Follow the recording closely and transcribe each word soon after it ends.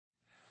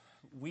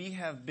We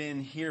have been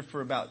here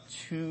for about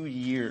 2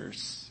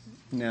 years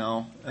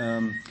now.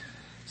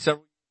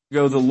 Several years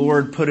ago, the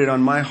Lord put it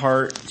on my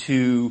heart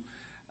to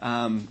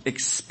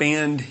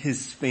expand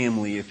His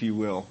family, if you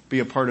will. Be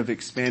a part of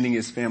expanding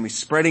His family.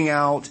 Spreading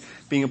out,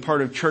 being a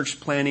part of church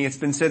planting. It's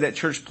been said that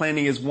church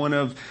planting is one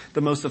of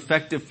the most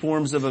effective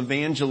forms of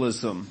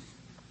evangelism.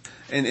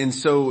 And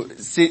so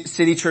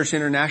City Church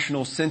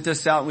International sent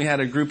us out. We had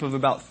a group of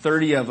about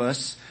 30 of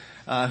us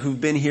who've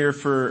been here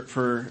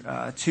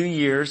for 2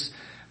 years.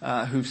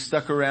 Who've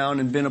stuck around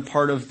and been a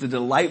part of the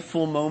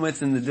delightful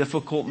moments and the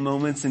difficult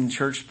moments in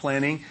church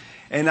planting.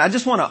 And I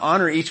just want to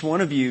honor each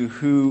one of you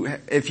who,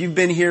 if you've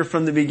been here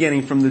from the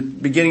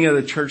beginning of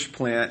the church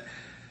plant,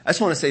 I just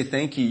want to say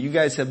thank you. You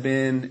guys have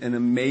been an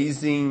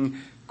amazing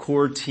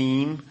core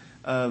team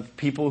of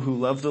people who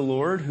love the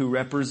Lord, who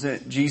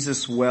represent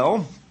Jesus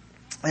well.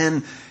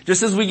 And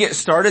just as we get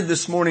started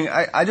this morning,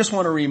 I just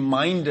want to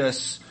remind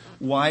us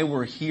why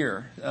we're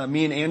here.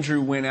 Me and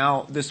Andrew went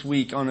out this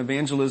week on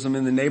evangelism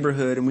in the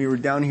neighborhood, and we were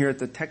down here at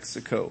the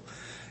Texaco.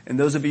 And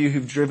those of you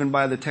who've driven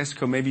by the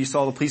Texaco, maybe you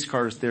saw the police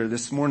cars there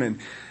this morning,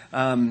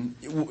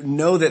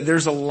 know that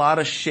there's a lot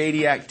of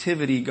shady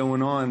activity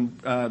going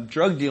on,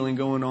 drug dealing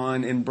going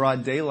on in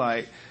broad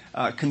daylight,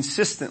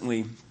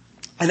 consistently.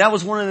 And that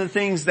was one of the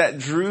things that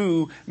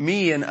drew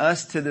me and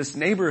us to this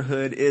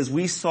neighborhood is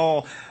we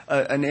saw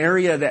an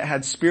area that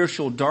had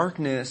spiritual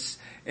darkness,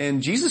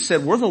 and Jesus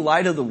said, we're the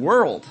light of the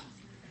world.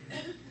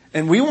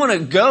 And we want to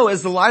go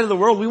as the light of the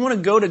world. We want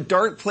to go to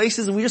dark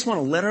places, and we just want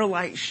to let our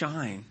light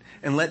shine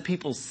and let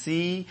people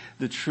see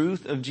the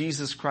truth of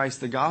Jesus Christ,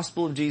 the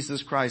gospel of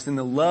Jesus Christ, and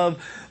the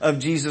love of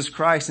Jesus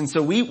Christ. And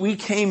so we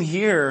came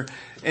here,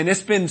 and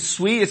it's been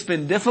sweet. It's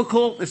been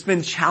difficult. It's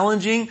been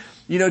challenging.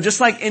 You know,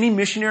 just like any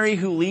missionary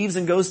who leaves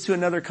and goes to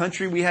another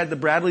country. We had the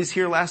Bradleys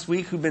here last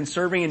week who've been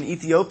serving in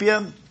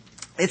Ethiopia.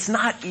 It's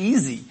not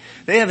easy.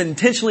 They have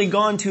intentionally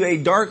gone to a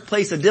dark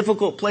place, a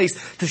difficult place,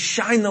 to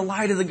shine the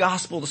light of the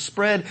gospel, to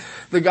spread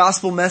the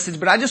gospel message.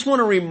 But I just want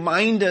to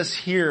remind us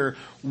here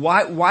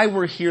why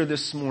we're here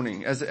this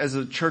morning as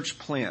a church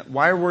plant,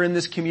 why we're in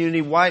this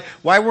community, why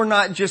we're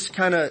not just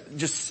kind of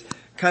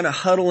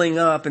huddling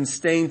up and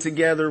staying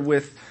together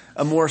with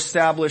a more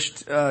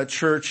established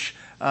church,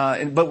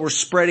 but we're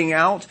spreading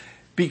out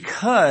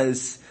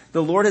because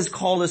the Lord has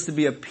called us to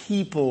be a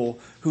people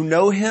who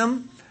know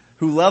Him,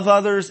 who love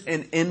others,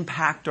 and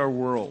impact our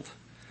world.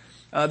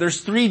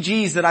 There's 3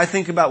 G's that I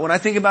think about. When I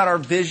think about our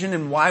vision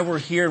and why we're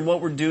here and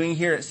what we're doing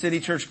here at City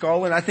Church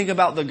Garland, I think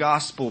about the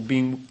gospel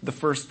being the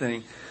first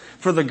thing.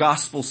 For the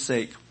gospel's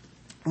sake.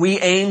 We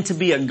aim to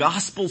be a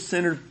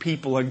gospel-centered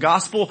people, a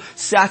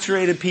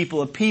gospel-saturated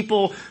people, a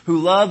people who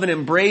love and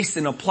embrace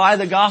and apply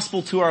the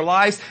gospel to our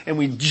lives, and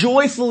we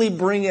joyfully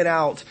bring it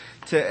out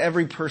to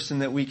every person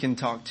that we can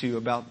talk to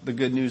about the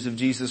good news of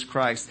Jesus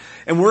Christ.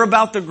 And we're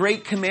about the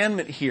great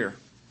commandment here.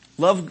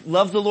 Love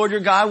the Lord your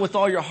God with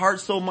all your heart,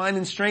 soul, mind,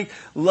 and strength.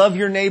 Love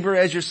your neighbor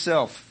as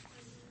yourself.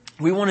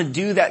 We want to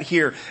do that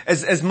here.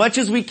 As much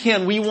as we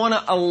can, we want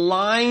to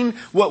align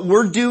what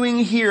we're doing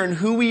here and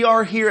who we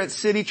are here at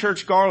City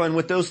Church Garland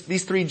with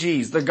these 3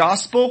 G's. The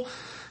gospel,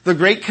 the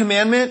great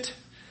commandment,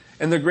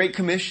 and the great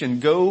commission.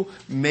 Go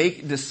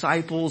make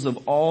disciples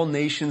of all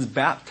nations,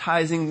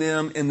 baptizing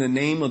them in the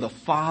name of the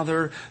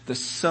Father, the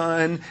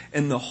Son,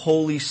 and the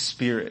Holy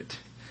Spirit.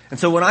 And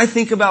so when I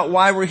think about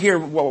why we're here,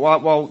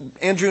 while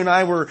Andrew and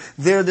I were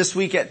there this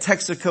week at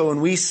Texaco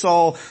and we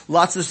saw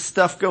lots of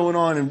stuff going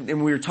on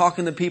and we were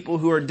talking to people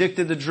who are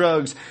addicted to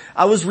drugs,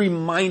 I was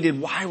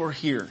reminded why we're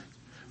here.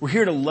 We're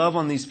here to love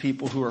on these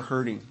people who are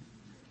hurting.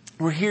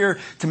 We're here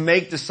to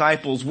make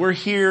disciples. We're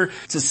here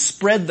to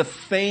spread the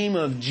fame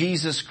of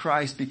Jesus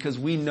Christ because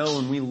we know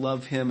and we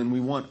love Him and we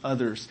want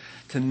others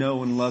to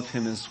know and love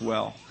Him as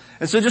well.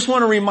 And so I just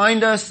want to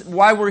remind us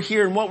why we're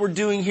here and what we're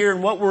doing here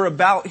and what we're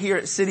about here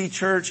at City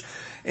Church.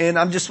 And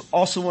I just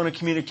also want to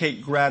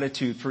communicate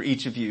gratitude for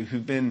each of you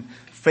who've been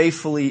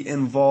faithfully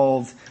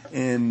involved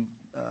in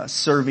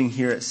serving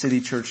here at City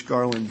Church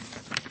Garland.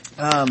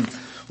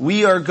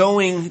 We are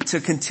going to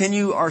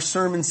continue our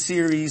sermon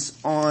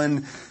series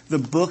on the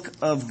book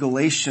of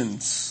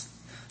Galatians.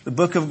 The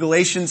book of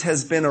Galatians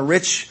has been a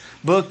rich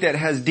book that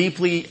has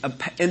deeply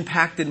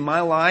impacted my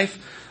life.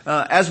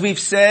 As we've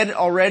said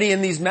already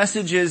in these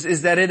messages,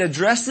 is that it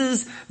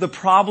addresses the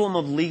problem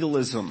of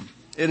legalism.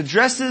 It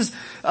addresses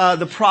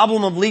the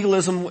problem of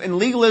legalism, and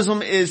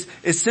legalism is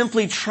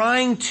simply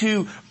trying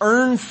to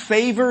earn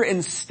favor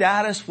and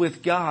status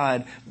with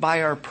God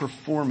by our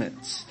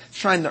performance. It's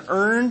trying to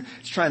earn,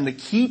 it's trying to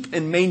keep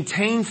and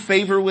maintain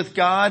favor with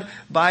God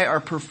by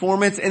our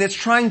performance, and it's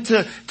trying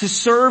to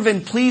serve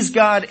and please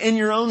God in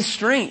your own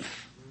strength.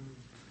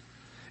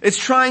 It's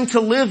trying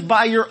to live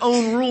by your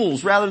own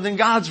rules rather than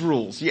God's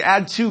rules. You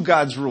add to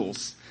God's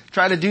rules.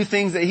 Try to do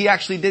things that He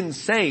actually didn't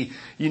say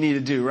you need to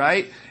do,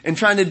 right? And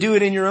trying to do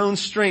it in your own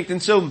strength. And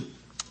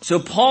so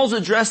Paul's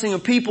addressing a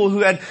people who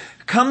had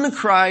come to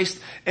Christ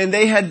and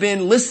they had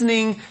been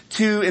listening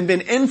to and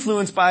been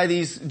influenced by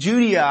these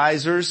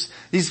Judaizers,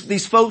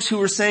 these folks who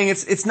were saying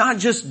it's not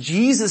just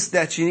Jesus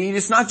that you need.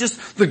 It's not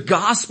just the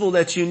gospel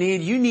that you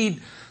need. You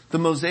need the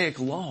Mosaic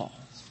law.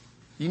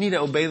 You need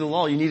to obey the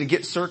law. You need to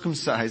get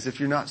circumcised if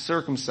you're not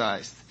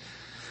circumcised.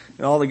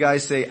 And all the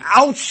guys say,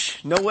 ouch,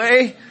 no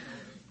way.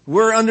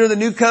 We're under the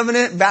new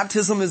covenant.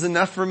 Baptism is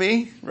enough for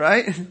me,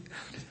 right?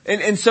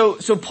 And so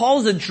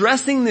Paul's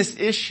addressing this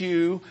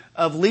issue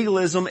of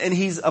legalism, and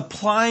he's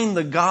applying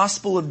the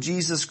gospel of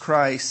Jesus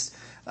Christ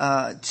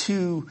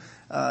to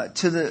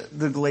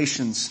the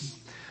Galatians.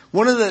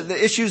 One of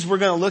the issues we're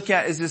going to look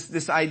at is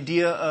this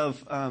idea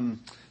of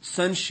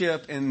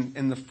sonship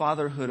and the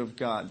fatherhood of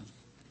God.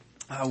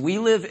 We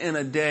live in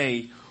a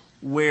day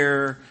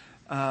where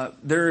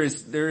there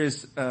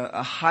is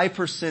a high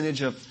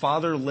percentage of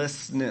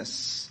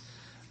fatherlessness.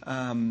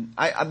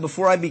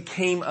 Before I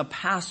became a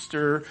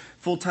pastor,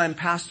 full-time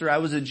pastor, I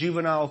was a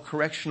juvenile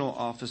correctional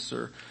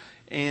officer,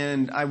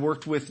 and I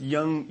worked with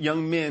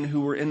young men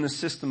who were in the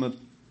system of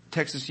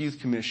Texas Youth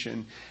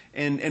Commission.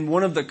 And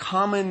one of the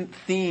common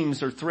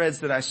themes or threads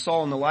that I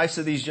saw in the lives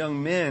of these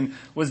young men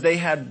was they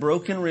had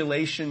broken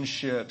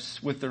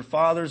relationships with their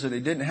fathers, or they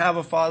didn't have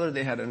a father,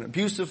 they had an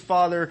abusive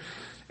father.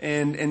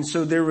 And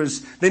so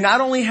they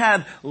not only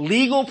had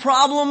legal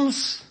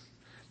problems,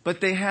 but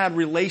they had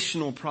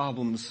relational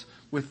problems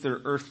with their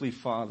earthly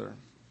father.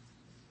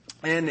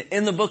 And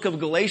in the book of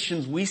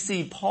Galatians, we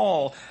see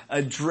Paul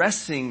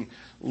addressing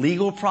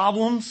legal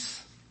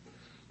problems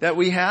that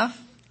we have,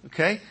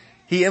 okay?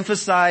 He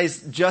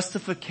emphasized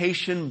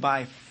justification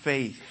by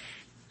faith.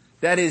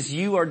 That is,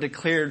 you are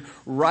declared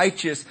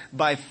righteous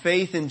by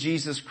faith in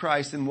Jesus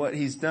Christ and what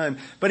He's done.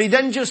 But he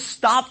doesn't just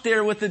stop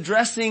there with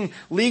addressing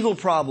legal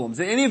problems.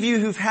 And any of you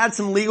who've had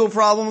some legal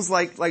problems,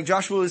 like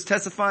Joshua was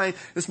testifying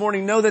this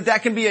morning, know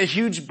that can be a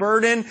huge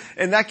burden,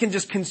 and that can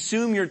just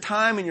consume your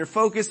time and your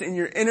focus and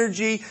your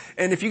energy.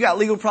 And if you got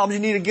legal problems,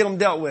 you need to get them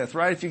dealt with,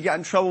 right? If you got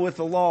in trouble with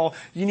the law,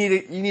 you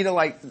need to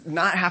like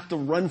not have to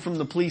run from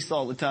the police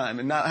all the time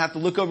and not have to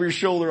look over your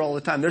shoulder all the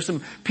time. There's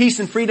some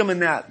peace and freedom in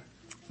that.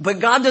 But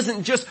God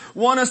doesn't just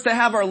want us to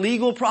have our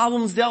legal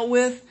problems dealt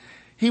with.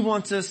 He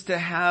wants us to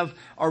have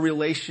our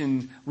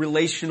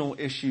relational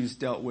issues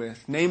dealt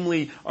with.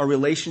 Namely, our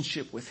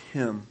relationship with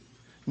Him.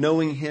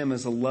 Knowing Him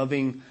as a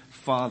loving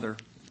Father.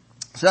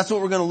 So that's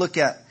what we're going to look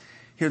at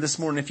here this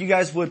morning. If you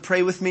guys would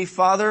pray with me.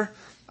 Father,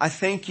 I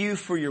thank You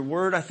for Your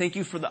word. I thank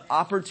You for the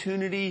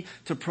opportunity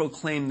to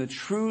proclaim the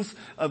truth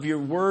of Your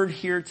word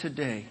here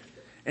today.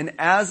 And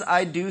as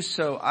I do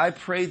so, I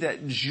pray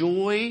that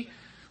joy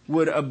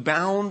would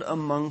abound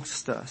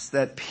amongst us,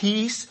 that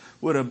peace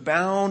would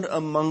abound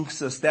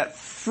amongst us, that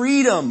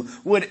freedom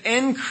would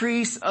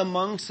increase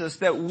amongst us,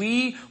 that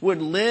we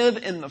would live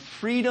in the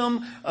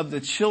freedom of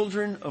the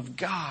children of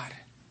God,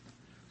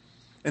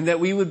 and that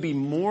we would be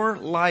more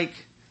like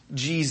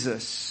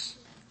Jesus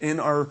in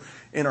our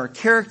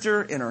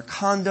character, in our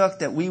conduct,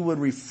 that we would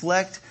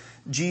reflect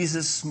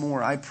Jesus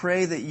more. I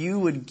pray that You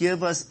would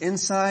give us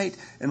insight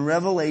and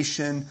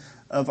revelation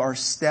of our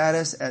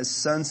status as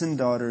sons and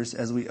daughters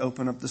as we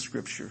open up the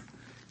Scripture.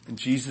 In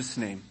Jesus'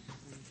 name,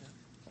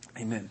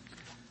 amen.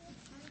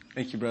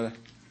 Thank you, brother.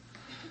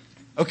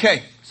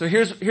 Okay, so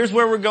here's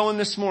where we're going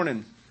this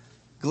morning.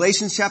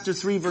 Galatians chapter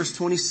 3, verse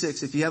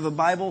 26. If you have a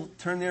Bible,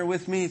 turn there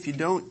with me. If you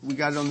don't, we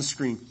got it on the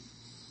screen.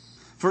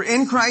 For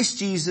in Christ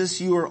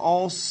Jesus you are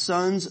all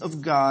sons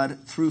of God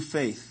through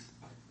faith.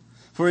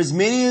 For as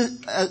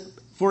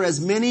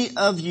many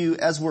of you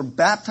as were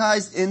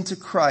baptized into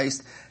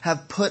Christ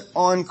have put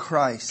on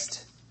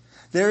Christ.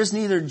 There is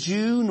neither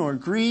Jew nor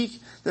Greek.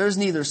 There is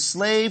neither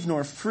slave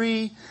nor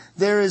free.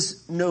 There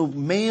is no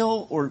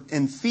male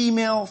and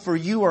female, for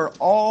you are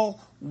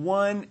all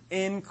one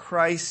in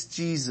Christ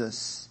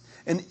Jesus.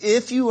 And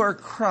if you are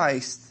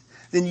Christ,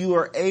 then you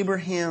are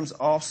Abraham's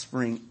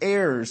offspring,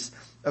 heirs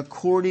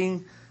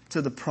according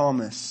to the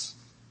promise.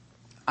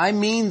 I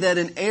mean that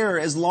an heir,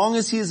 as long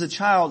as he is a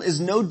child,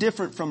 is no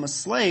different from a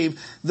slave,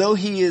 though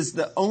he is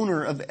the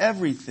owner of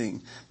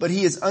everything. But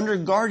he is under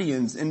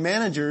guardians and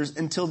managers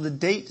until the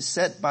date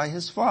set by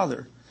his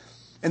father.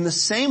 In the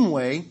same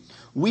way,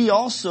 we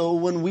also,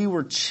 when we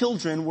were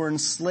children, were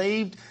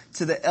enslaved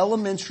to the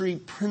elementary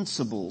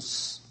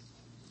principles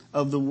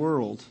of the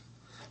world.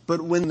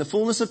 But when the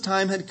fullness of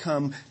time had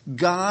come,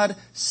 God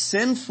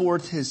sent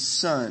forth His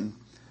Son,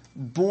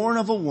 born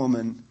of a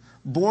woman,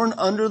 born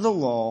under the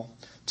law,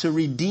 to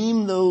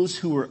redeem those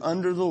who were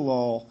under the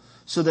law,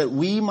 so that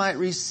we might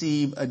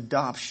receive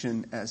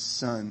adoption as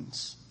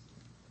sons.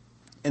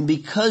 And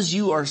because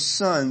you are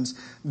sons,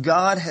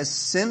 God has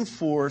sent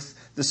forth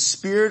the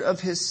Spirit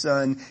of His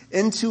Son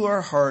into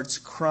our hearts,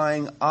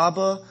 crying,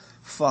 Abba,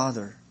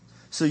 Father.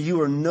 So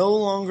you are no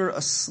longer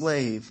a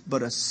slave,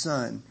 but a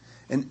son.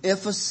 And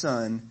if a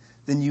son,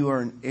 then you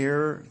are an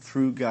heir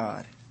through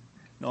God.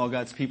 And all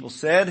God's people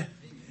said,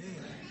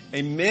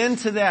 Amen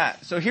to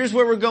that. So here's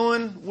where we're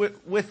going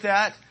with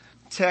that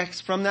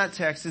text, from that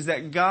text, is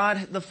that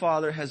God the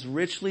Father has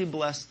richly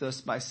blessed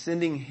us by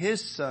sending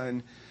His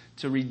Son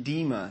to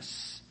redeem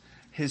us,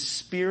 His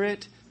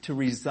Spirit to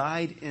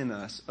reside in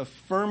us,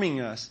 affirming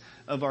us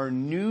of our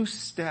new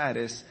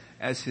status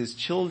as His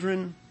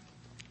children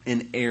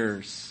and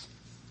heirs.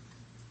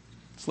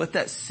 So let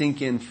that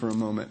sink in for a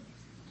moment.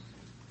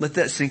 Let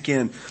that sink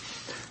in.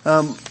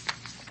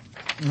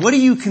 What do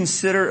you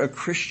consider a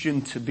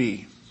Christian to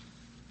be?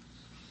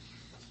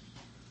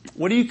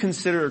 What do you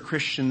consider a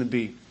Christian to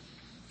be?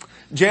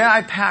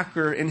 J.I.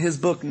 Packer, in his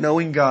book,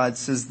 Knowing God,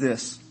 says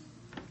this.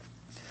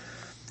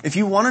 If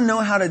you want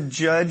to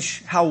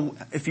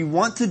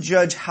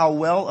judge how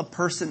well a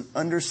person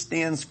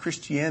understands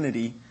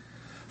Christianity,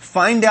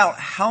 find out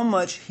how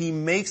much he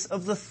makes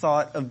of the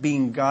thought of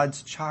being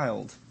God's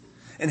child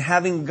and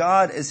having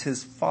God as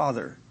his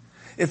father.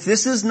 If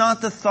this is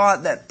not the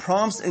thought that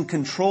prompts and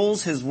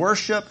controls his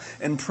worship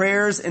and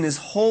prayers and his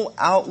whole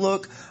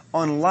outlook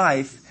on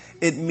life,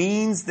 it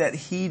means that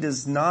he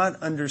does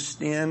not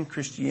understand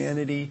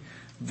Christianity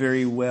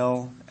very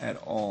well at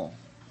all.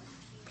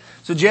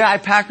 So J.I.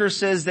 Packer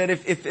says that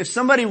if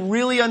somebody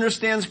really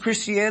understands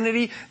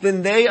Christianity,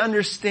 then they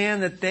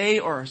understand that they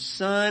are a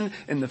son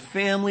in the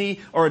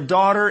family or a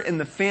daughter in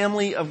the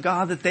family of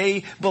God, that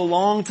they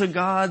belong to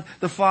God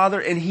the Father,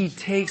 and He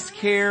takes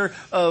care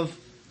of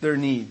their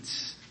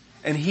needs.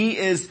 And He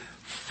is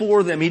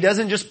for them. He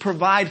doesn't just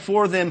provide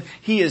for them,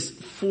 He is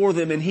for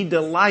them, and He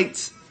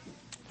delights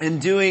in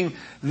doing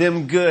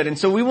them good. And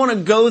so we want to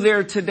go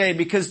there today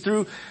because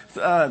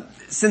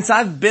since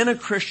I've been a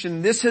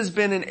Christian, this has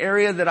been an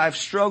area that I've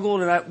struggled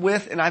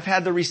with and I've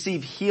had to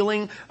receive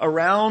healing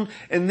around.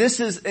 And this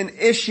is an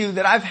issue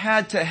that I've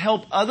had to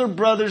help other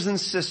brothers and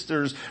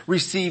sisters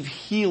receive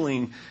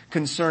healing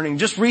concerning.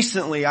 Just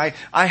recently, I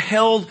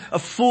held a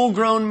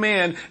full-grown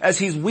man as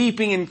he's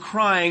weeping and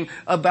crying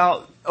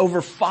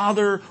over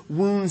father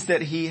wounds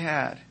that he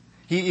had.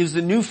 He was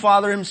a new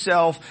father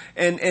himself,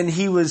 and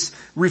he was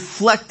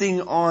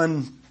reflecting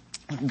on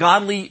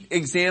godly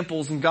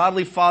examples and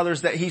godly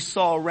fathers that he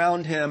saw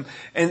around him.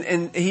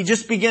 And he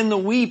just began to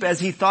weep as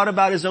he thought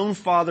about his own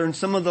father and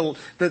some of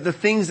the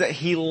things that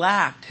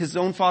his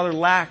own father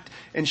lacked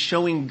in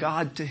showing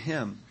God to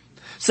him.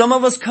 Some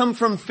of us come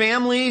from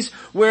families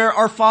where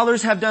our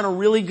fathers have done a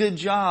really good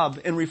job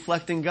in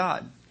reflecting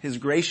God. His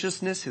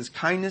graciousness, His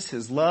kindness,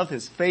 His love,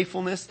 His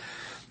faithfulness,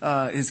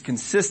 His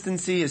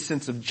consistency, His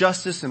sense of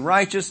justice and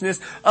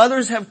righteousness.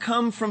 Others have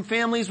come from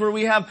families where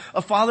we have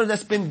a father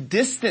that's been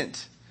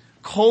distant,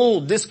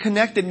 cold,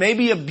 disconnected,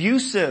 maybe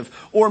abusive,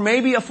 or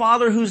maybe a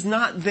father who's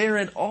not there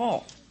at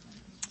all.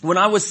 When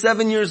I was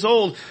 7 years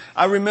old,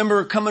 I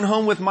remember coming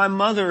home with my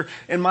mother,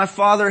 and my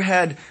father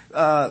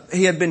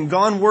he had been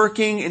gone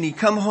working, and he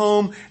come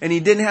home and he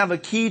didn't have a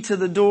key to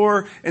the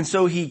door, and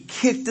so he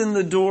kicked in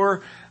the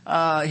door.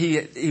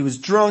 He was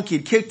drunk,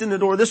 he'd kicked in the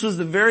door. This was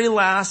the very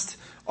last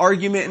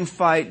argument and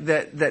fight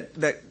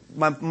that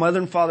my mother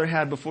and father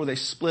had before they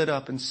split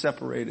up and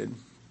separated.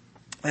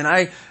 And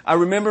I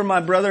remember my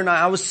brother and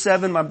I was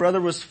 7, my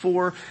brother was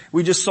 4.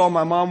 We just saw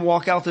my mom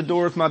walk out the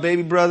door with my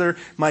baby brother.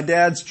 My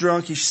dad's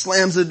drunk, he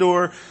slams the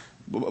door,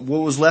 what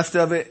was left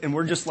of it, and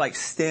we're just like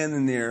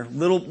standing there,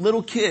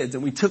 little kids,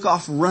 and we took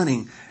off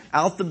running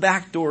out the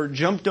back door,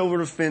 jumped over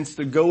the fence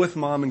to go with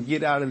mom and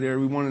get out of there.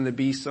 We wanted to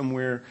be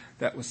somewhere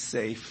that was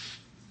safe.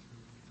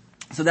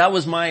 So that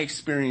was my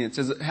experience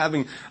as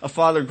having a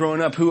father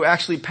growing up who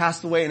actually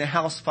passed away in a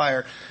house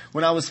fire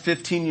when I was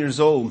 15 years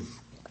old.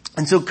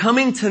 And so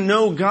coming to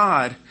know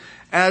God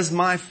as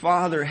my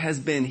father has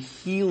been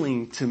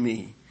healing to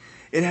me.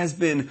 It has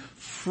been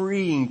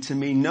freeing to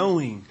me,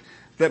 knowing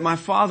that my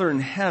Father in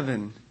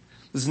heaven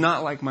was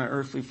not like my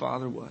earthly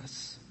father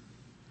was.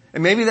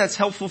 And maybe that's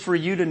helpful for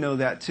you to know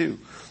that too.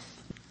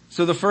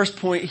 So the first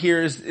point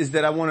here is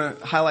that I want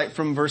to highlight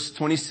from verse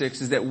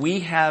 26 is that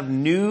we have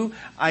new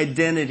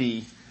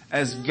identity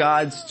as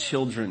God's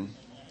children.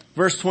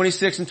 Verse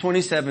 26 and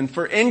 27,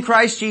 for in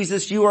Christ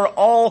Jesus you are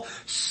all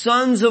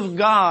sons of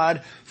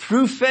God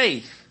through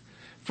faith.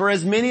 For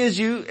as many as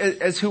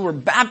who were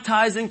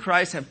baptized in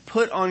Christ have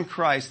put on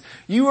Christ.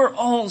 You are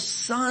all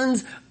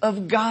sons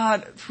of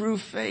God through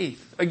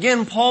faith.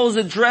 Again, Paul is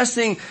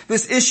addressing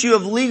this issue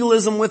of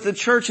legalism with the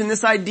church and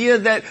this idea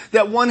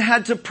that one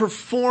had to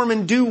perform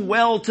and do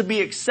well to be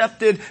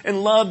accepted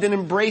and loved and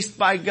embraced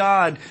by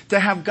God, to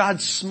have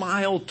God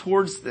smile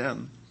towards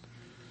them.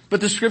 But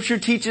the scripture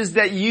teaches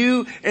that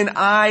you and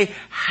I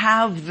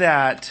have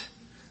that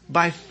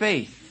by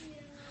faith.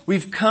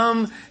 We've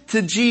come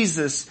to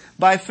Jesus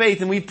by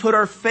faith, and we put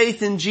our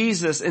faith in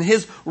Jesus, and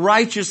His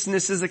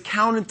righteousness is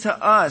accounted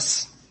to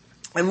us.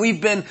 And we've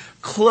been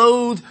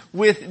clothed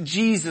with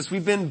Jesus.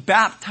 We've been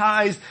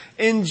baptized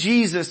in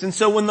Jesus. And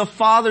so when the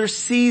Father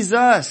sees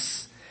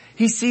us,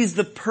 He sees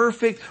the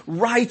perfect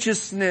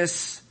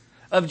righteousness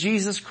of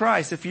Jesus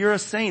Christ. If you're a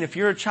saint, if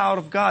you're a child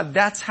of God,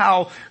 that's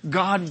how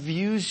God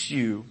views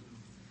you.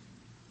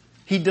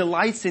 He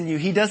delights in you.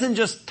 He doesn't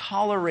just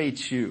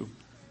tolerate you.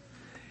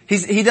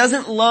 He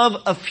doesn't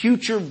love a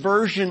future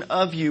version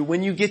of you.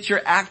 When you get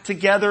your act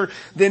together,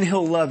 then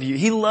He'll love you.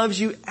 He loves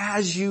you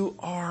as you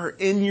are,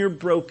 in your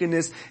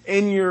brokenness,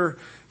 in your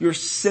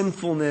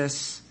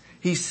sinfulness.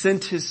 He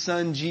sent His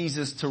Son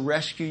Jesus to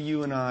rescue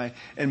you and I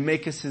and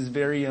make us His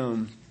very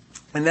own.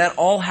 And that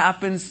all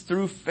happens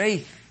through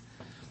faith.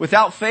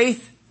 Without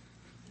faith,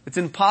 it's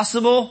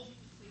impossible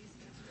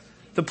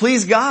to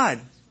please God.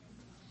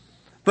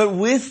 But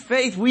with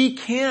faith, we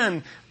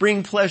can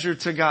bring pleasure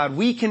to God.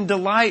 We can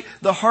delight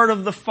the heart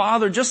of the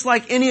Father, just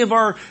like any of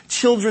our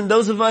children.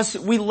 Those of us,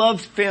 we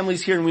love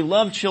families here and we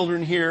love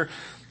children here.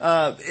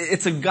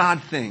 It's a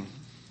God thing.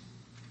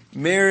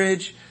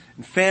 Marriage,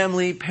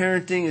 family,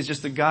 parenting is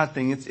just a God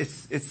thing.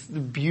 It's the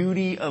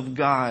beauty of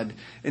God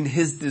and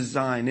His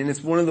design. And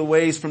it's one of the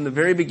ways from the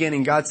very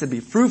beginning God said,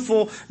 be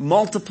fruitful,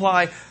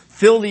 multiply,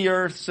 fill the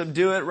earth,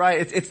 subdue it,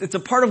 right? It's a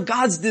part of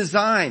God's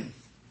design.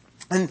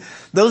 And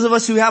those of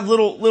us who have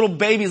little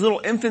babies,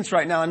 little infants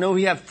right now, I know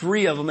we have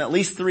 3 of them, at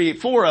least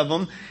 4 of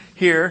them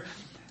here.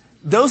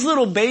 Those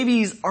little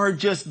babies are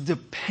just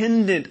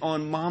dependent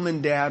on mom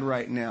and dad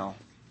right now.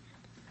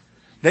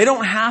 They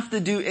don't have to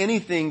do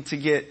anything to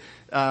get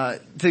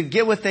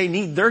what they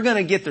need. They're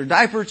gonna get their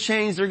diaper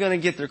changed, they're gonna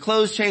get their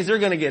clothes changed, they're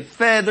gonna get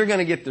fed, they're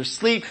gonna get their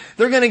sleep,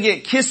 they're gonna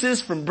get kisses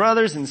from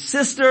brothers and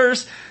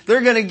sisters,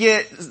 they're gonna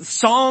get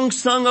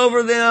songs sung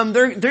over them,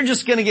 they're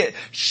just gonna get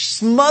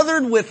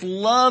smothered with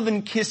love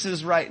and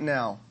kisses right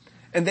now.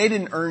 And they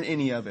didn't earn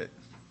any of it.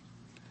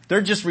 They're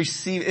just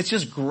receiving, it's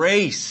just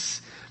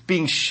grace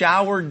being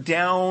showered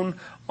down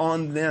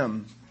on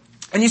them.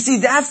 And you see,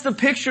 that's the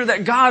picture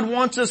that God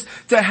wants us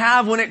to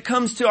have when it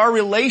comes to our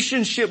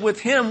relationship with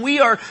Him. We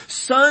are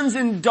sons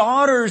and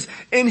daughters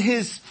in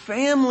His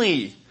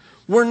family.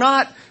 We're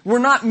not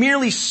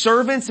merely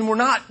servants and we're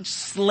not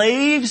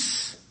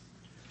slaves.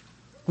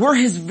 We're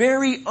His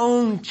very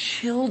own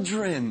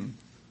children.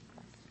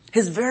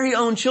 His very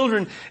own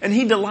children. And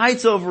He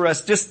delights over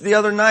us. Just the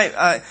other night,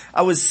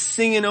 I was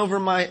singing over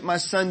my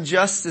son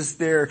Justice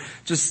there,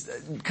 just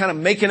kind of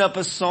making up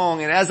a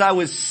song. And as I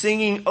was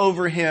singing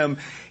over him,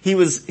 he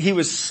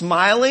was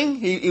smiling.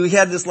 He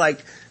had this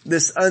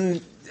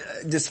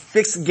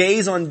fixed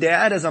gaze on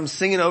Dad as I'm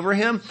singing over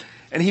him.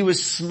 And he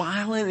was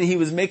smiling and he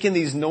was making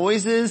these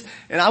noises.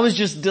 And I was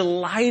just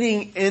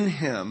delighting in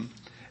him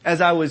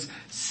as I was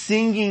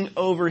singing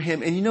over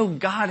him. And you know,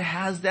 God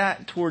has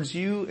that towards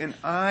you and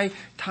I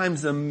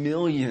times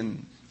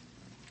 1,000,000.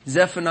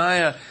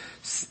 Zephaniah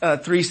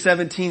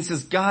 3:17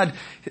 says God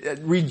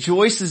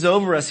rejoices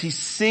over us. He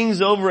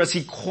sings over us.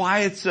 He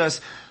quiets us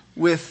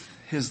with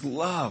His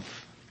love.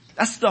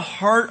 That's the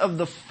heart of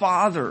the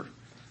Father.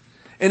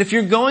 And if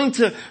you're going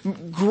to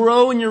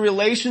grow in your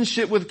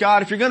relationship with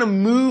God, if you're going to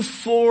move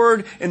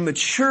forward in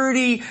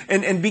maturity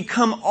and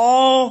become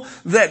all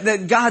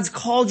that God's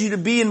called you to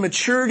be in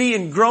maturity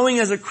and growing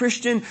as a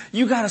Christian,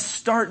 you got to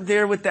start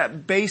there with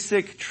that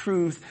basic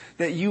truth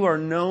that you are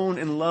known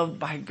and loved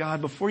by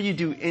God before you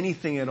do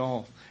anything at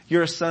all.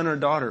 You're a son or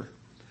daughter.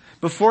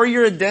 Before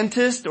you're a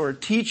dentist or a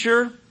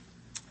teacher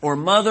or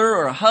mother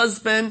or a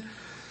husband,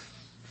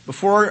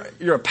 before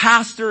you're a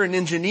pastor, an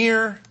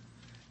engineer,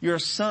 you're a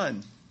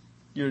son.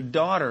 You're a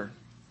daughter.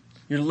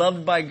 You're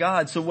loved by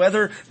God. So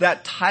whether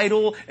that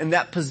title and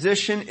that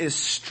position is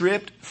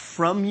stripped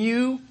from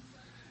you,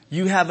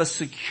 you have a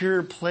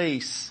secure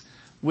place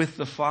with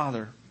the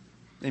Father.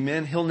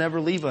 Amen. He'll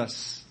never leave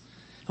us.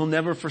 He'll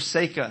never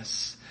forsake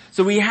us.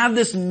 So we have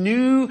this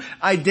new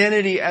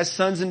identity as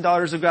sons and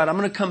daughters of God. I'm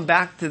going to come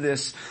back to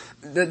this.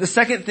 The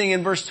second thing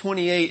in verse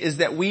 28 is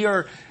that we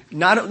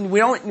not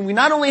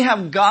only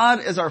have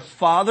God as our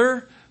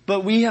Father,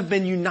 but we have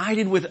been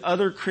united with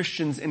other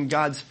Christians in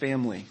God's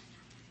family.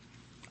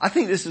 I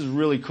think this is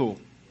really cool.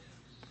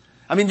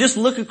 I mean, just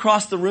look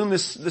across the room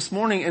this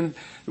morning and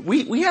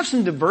we have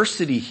some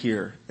diversity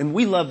here. And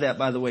we love that,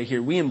 by the way,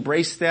 here. We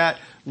embrace that.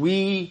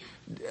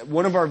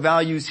 One of our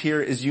values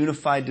here is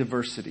unified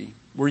diversity.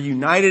 We're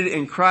united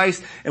in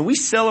Christ and we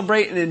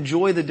celebrate and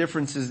enjoy the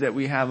differences that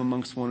we have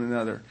amongst one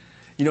another.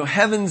 You know,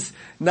 heaven's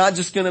not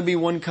just going to be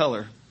one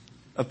color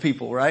of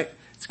people, right?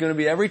 It's going to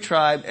be every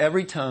tribe,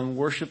 every tongue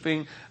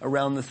worshiping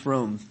around the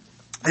throne.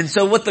 And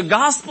so what the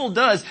gospel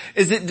does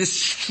is it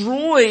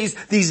destroys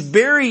these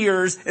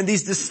barriers and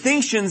these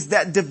distinctions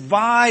that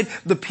divide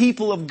the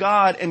people of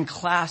God in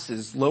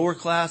classes, lower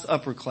class,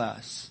 upper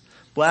class,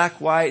 black,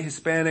 white,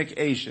 Hispanic,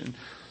 Asian,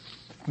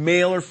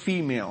 male or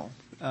female,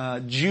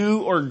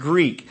 Jew or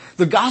Greek.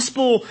 The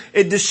gospel,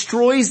 it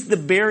destroys the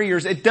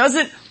barriers. It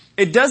doesn't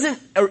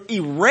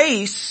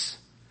erase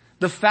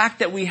the fact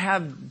that we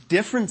have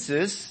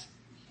differences.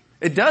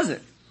 It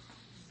doesn't.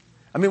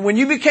 I mean, when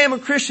you became a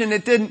Christian,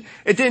 it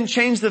didn't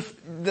change the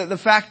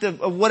fact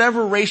of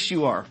whatever race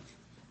you are.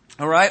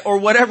 All right? Or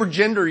whatever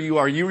gender you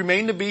are. You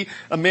remain to be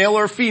a male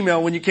or a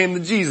female when you came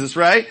to Jesus,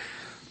 right?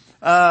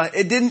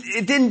 It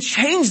didn't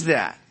change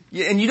that.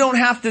 And you don't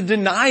have to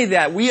deny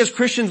that. We as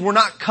Christians, we're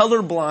not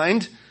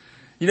colorblind.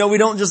 You know, we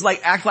don't just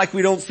act like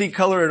we don't see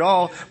color at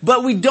all.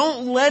 But we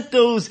don't let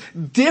those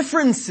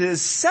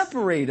differences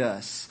separate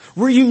us.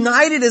 We're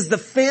united as the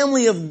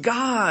family of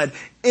God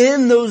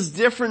in those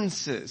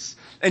differences.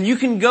 And you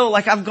can go,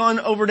 I've gone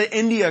over to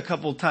India a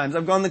couple of times.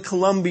 I've gone to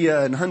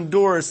Colombia and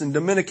Honduras and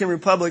Dominican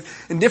Republic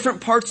and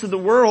different parts of the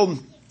world.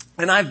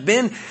 And I've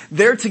been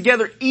there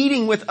together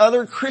eating with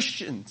other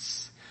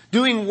Christians,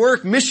 doing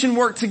work, mission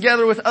work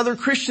together with other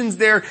Christians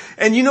there.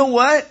 And you know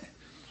what?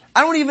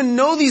 I don't even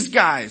know these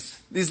guys,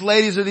 these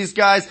ladies or these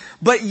guys,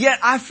 but yet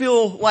I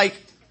feel like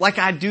like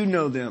I do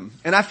know them,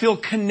 and I feel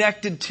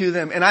connected to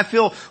them, and I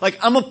feel like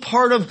I'm a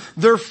part of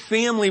their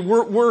family.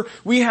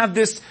 We have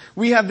this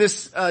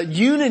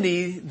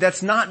unity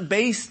that's not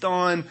based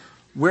on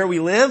where we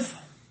live.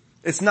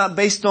 It's not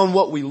based on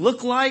what we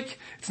look like.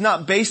 It's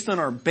not based on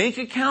our bank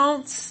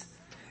accounts.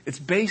 It's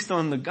based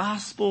on the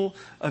gospel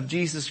of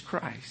Jesus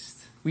Christ.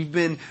 We've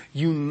been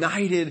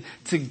united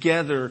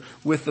together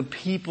with the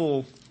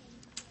people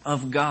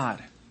of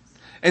God.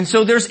 And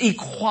so there's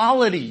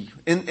equality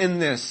in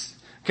this.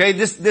 Okay,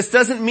 this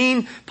doesn't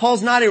mean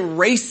Paul's not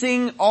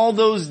erasing all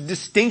those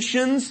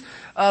distinctions,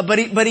 but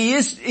he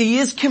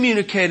is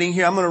communicating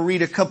here. I'm going to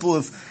read a couple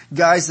of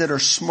guys that are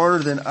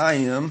smarter than I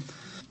am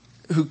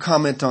who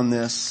comment on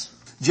this.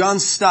 John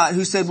Stott,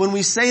 who said, when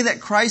we say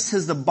that Christ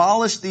has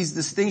abolished these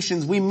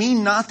distinctions, we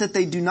mean not that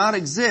they do not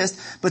exist,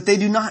 but they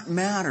do not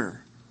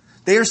matter.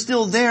 They are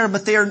still there,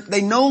 but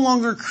they no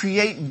longer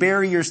create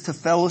barriers to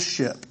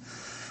fellowship.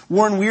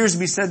 Warren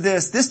Wiersbe said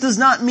this does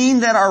not mean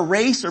that our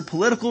race or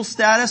political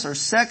status or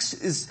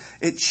sex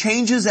it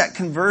changes at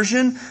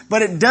conversion,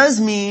 but it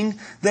does mean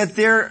that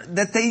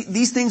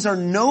these things are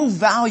no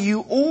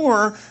value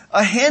or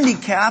a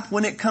handicap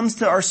when it comes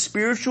to our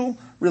spiritual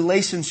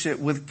relationship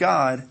with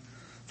God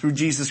through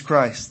Jesus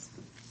Christ.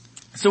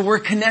 So we're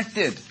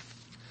connected.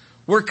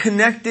 We're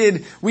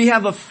connected. We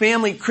have a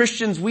family.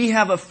 Christians, we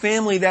have a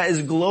family that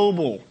is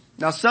global.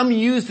 Now some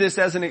use this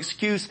as an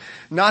excuse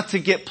not to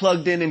get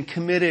plugged in and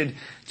committed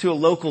to a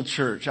local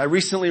church. I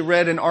recently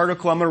read an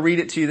article. I'm going to read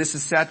it to you. This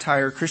is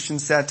satire, Christian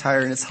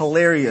satire, and it's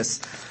hilarious.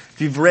 If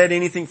you've read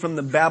anything from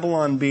the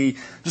Babylon Bee,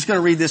 I'm just going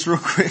to read this real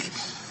quick.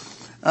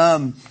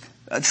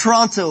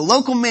 Toronto,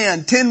 local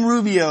man, Tim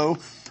Rubio,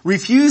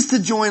 refused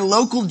to join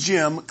local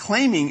gym,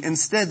 claiming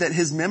instead that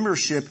his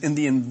membership in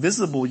the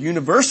invisible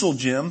universal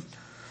gym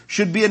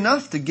should be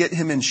enough to get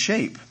him in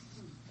shape.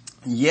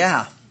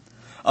 Yeah,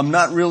 I'm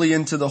not really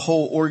into the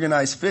whole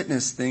organized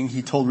fitness thing,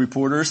 he told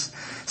reporters,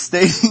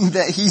 stating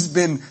that he's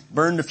been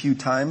burned a few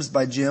times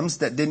by gyms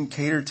that didn't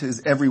cater to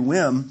his every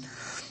whim.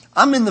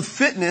 I'm in the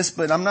fitness,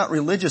 but I'm not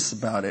religious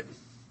about it.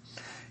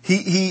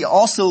 He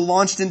also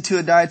launched into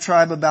a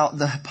diatribe about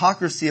the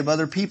hypocrisy of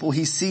other people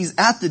he sees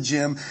at the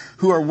gym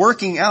who are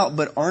working out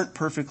but aren't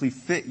perfectly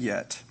fit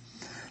yet.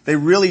 They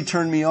really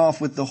turned me off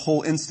with the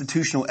whole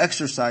institutional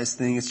exercise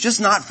thing. It's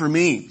just not for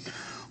me.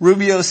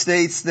 Rubio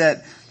states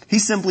that he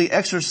simply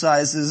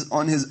exercises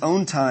on his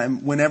own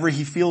time whenever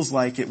he feels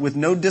like it, with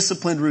no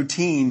disciplined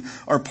routine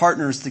or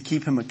partners to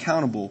keep him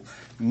accountable.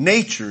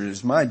 Nature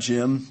is my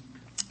gym.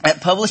 At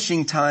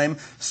publishing time,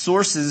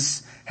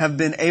 sources have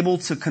been able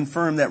to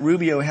confirm that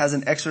Rubio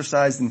hasn't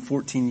exercised in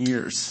 14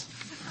 years.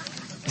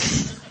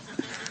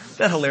 Is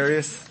that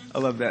hilarious? I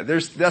love that.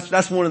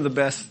 That's one of the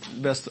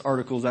best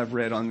articles I've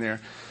read on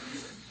there.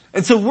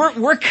 And so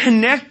we're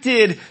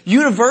connected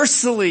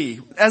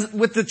universally as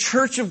with the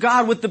church of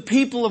God, with the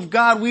people of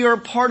God. We are a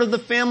part of the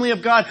family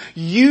of God.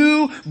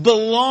 You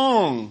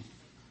belong.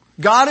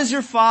 God is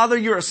your father.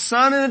 You're a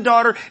son and a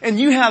daughter, and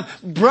you have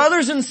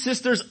brothers and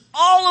sisters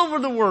all over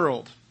the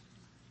world.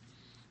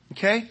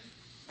 Okay?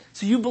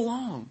 So you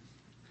belong.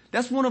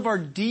 That's one of our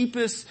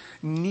deepest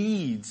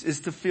needs, is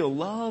to feel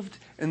loved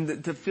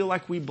and to feel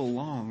like we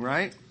belong,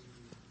 right?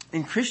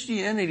 And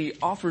Christianity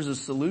offers a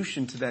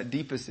solution to that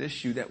deepest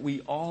issue that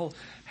we all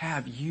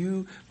have.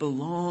 You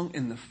belong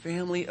in the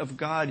family of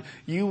God.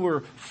 You were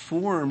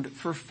formed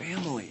for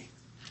family.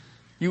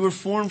 You were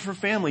formed for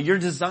family. You're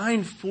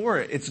designed for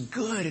it. It's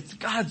good. It's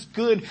God's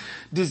good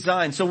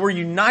design. So we're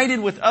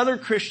united with other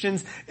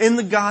Christians in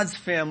the God's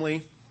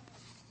family.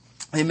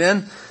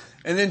 Amen.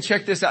 And then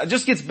check this out. It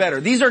just gets better.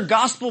 These are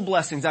gospel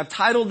blessings. I've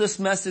titled this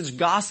message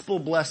Gospel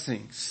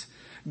Blessings.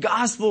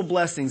 Gospel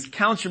blessings.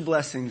 Count your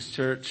blessings,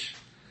 church.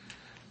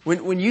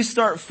 When you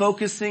start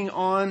focusing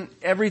on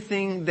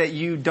everything that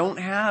you don't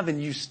have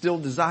and you still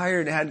desire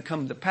and it hadn't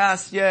come to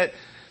pass yet,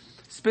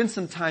 spend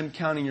some time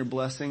counting your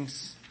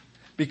blessings,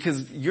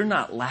 because you're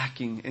not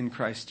lacking in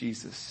Christ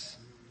Jesus.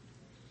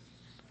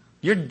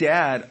 Your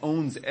dad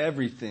owns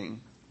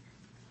everything.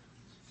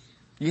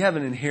 You have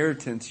an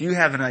inheritance. You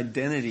have an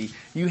identity.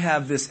 You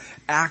have this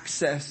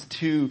access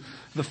to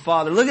the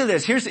Father. Look at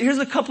this. Here's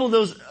a couple of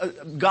those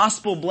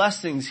gospel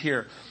blessings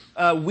here.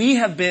 We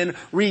have been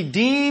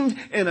redeemed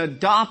and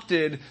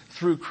adopted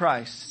through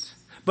Christ.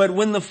 But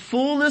when the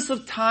fullness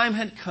of time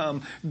had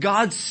come,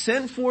 God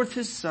sent forth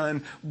His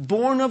Son,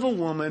 born of a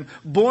woman,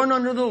 born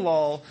under the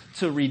law,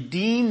 to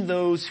redeem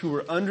those who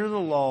were under the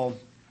law,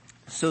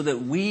 so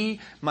that we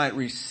might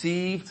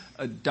receive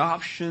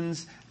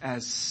adoptions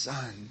as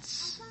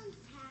sons.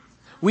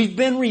 We've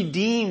been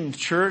redeemed,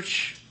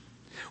 church.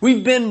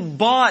 We've been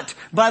bought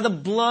by the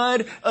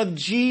blood of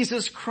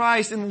Jesus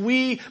Christ, and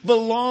we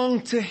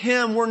belong to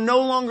Him. We're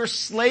no longer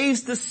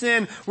slaves to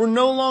sin. We're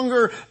no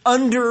longer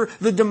under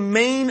the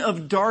domain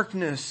of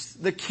darkness,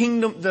 the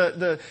kingdom,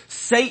 the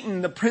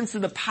Satan, the prince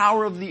of the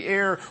power of the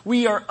air.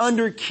 We are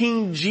under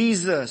King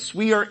Jesus.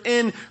 We are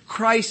in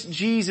Christ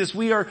Jesus.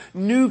 We are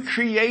new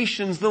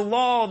creations. The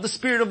law of the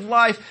Spirit of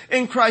life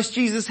in Christ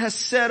Jesus has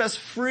set us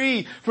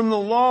free from the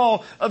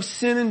law of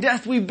sin and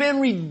death. We've been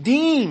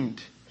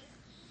redeemed.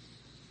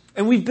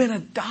 And we've been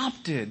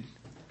adopted.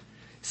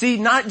 See,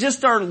 not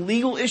just our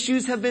legal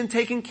issues have been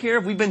taken care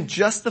of, we've been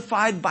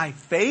justified by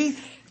faith,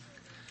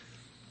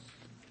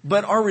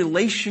 but our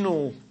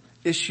relational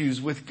issues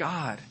with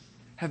God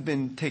have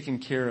been taken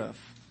care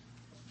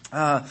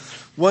of.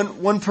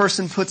 One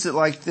person puts it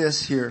like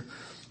this here.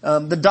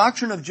 The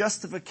doctrine of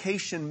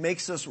justification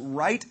makes us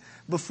right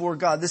before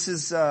God. This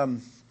is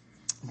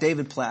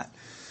David Platt.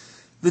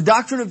 The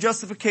doctrine of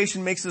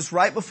justification makes us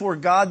right before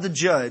God the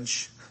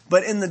judge,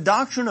 but in the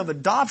doctrine of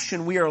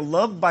adoption we are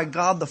loved by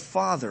God the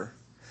Father.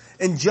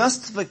 In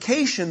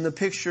justification the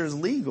picture is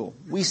legal.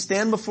 We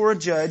stand before a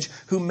judge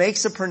who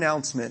makes a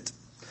pronouncement.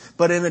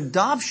 But in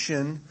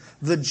adoption,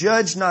 the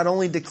judge not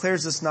only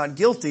declares us not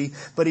guilty,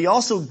 but he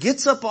also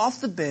gets up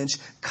off the bench,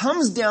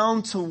 comes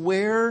down to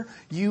where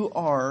you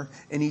are,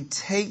 and he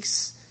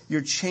takes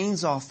your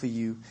chains off of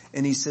you,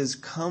 and he says,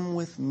 "Come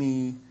with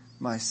me,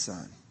 my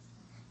son."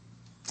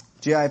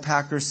 J.I.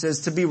 Packer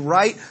says, to be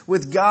right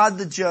with God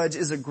the judge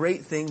is a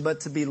great thing, but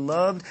to be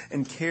loved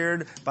and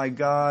cared by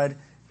God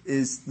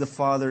the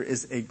Father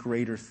is a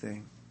greater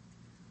thing.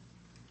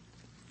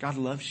 God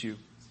loves you.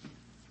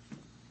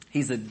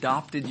 He's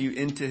adopted you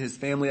into His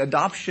family.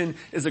 Adoption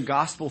is a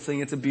gospel thing.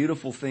 It's a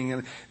beautiful thing.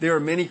 And there are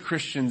many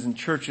Christians and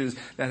churches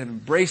that have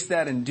embraced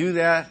that and do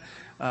that.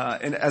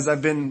 And as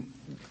I've been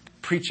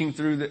preaching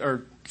through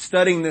or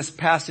studying this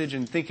passage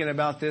and thinking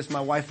about this,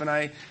 my wife and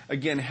I,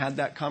 again, had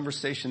that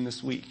conversation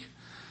this week.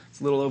 It's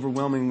a little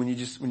overwhelming when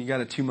you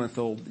got a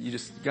 2-month-old. You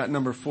just got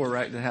number 4,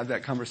 right, to have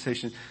that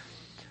conversation.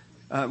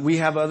 We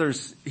have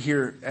others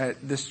here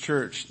at this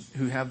church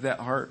who have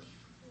that heart,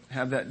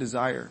 have that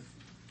desire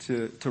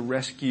to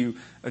rescue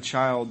a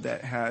child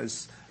that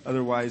has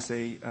otherwise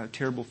a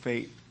terrible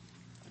fate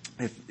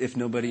if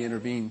nobody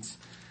intervenes.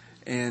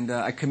 And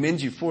I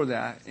commend you for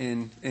that.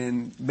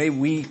 And may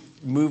we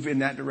move in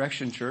that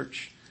direction,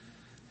 church.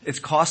 It's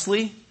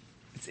costly.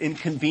 It's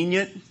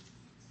inconvenient. It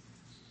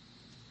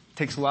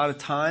takes a lot of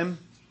time.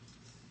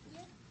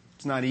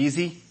 It's not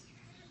easy.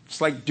 Just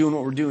like doing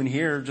what we're doing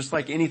here, just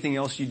like anything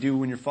else you do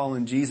when you're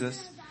following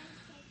Jesus.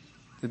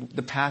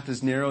 The path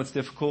is narrow, it's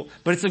difficult,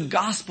 but it's a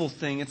gospel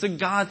thing. It's a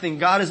God thing.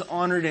 God is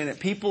honored in it.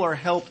 People are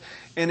helped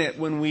in it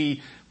when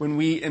we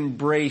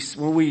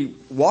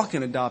walk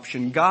in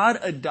adoption. God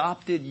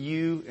adopted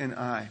you and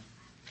I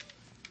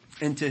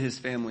into His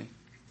family.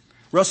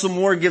 Russell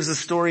Moore gives a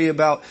story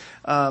about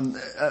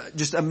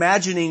just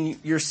imagining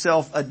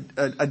yourself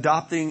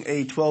adopting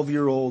a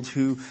 12-year-old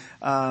who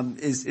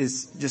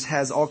just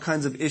has all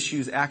kinds of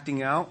issues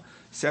acting out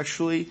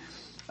sexually,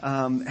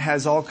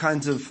 has all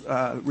kinds of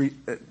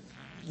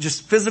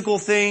just physical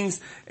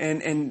things,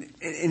 and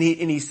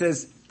he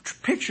says,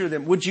 picture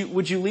them. Would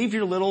you leave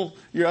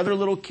your other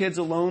little kids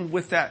alone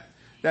with that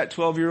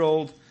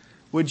 12-year-old?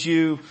 Would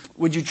you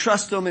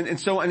trust them? And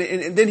so on.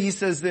 And then he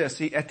says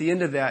this, at the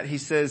end of that, he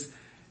says,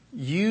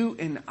 you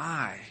and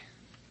I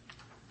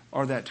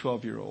are that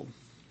 12-year-old.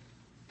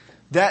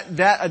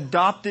 That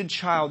adopted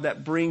child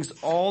that brings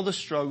all the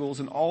struggles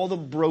and all the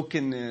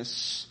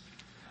brokenness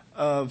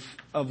of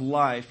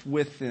life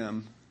with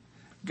them.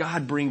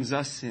 God brings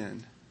us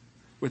in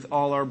with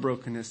all our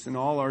brokenness and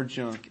all our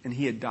junk, and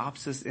He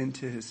adopts us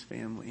into His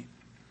family.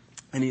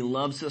 And He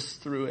loves us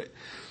through it.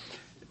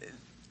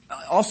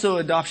 Also,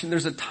 adoption,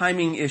 there's a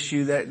timing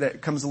issue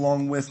that comes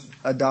along with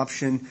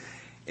adoption.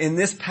 In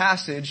this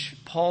passage,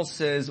 Paul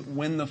says,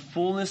 when the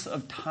fullness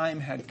of time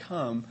had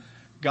come,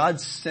 God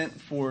sent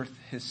forth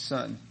His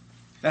Son.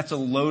 That's a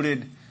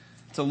loaded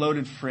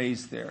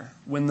phrase there.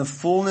 When the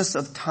fullness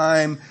of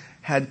time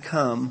had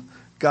come,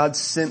 God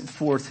sent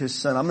forth His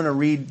Son. I'm going to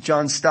read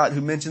John Stott,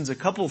 who mentions a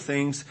couple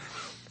things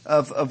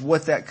of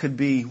what that could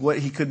be, what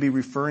he could be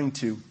referring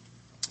to.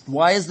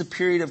 Why is the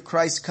period of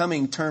Christ's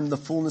coming termed the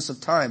fullness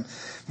of time?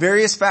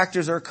 Various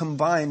factors are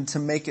combined to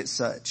make it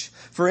such.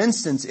 For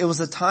instance, it was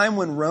a time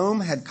when Rome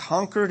had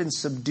conquered and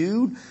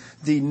subdued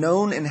the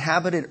known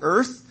inhabited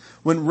earth,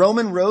 when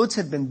Roman roads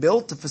had been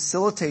built to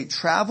facilitate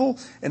travel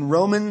and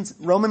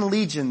Roman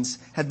legions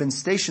had been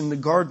stationed to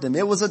guard them.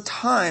 It was a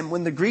time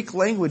when the Greek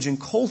language and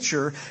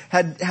culture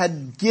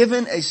had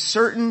given a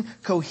certain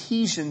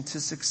cohesion to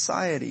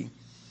society.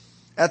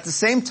 At the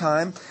same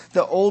time,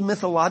 the old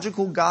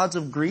mythological gods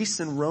of Greece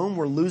and Rome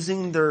were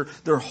losing their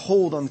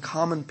hold on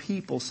common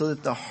people, so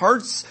that the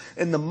hearts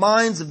and the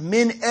minds of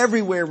men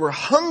everywhere were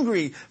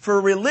hungry for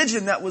a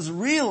religion that was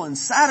real and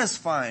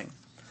satisfying.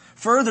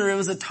 Further, it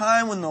was a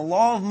time when the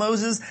law of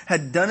Moses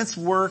had done its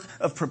work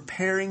of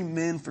preparing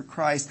men for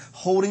Christ,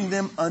 holding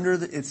them under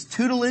its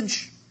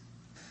tutelage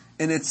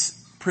and its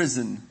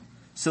prison,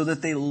 so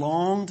that they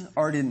longed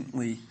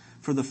ardently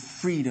for the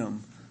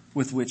freedom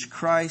with which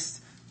Christ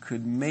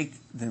could make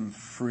them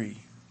free.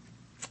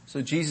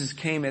 So Jesus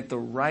came at the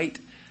right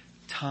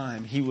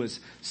time. He was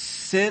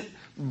sent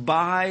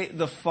by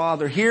the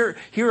Father. Here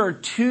are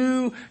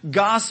 2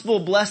 gospel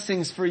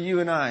blessings for you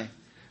and I.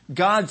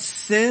 God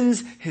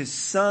sends His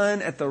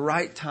Son at the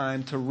right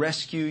time to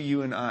rescue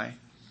you and I.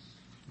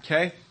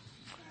 Okay?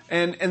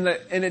 And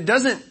it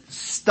doesn't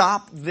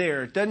stop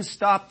there. It doesn't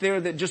stop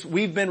there that just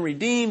we've been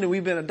redeemed and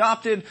we've been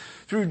adopted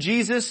through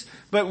Jesus,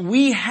 but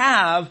we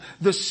have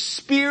the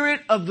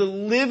Spirit of the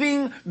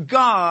living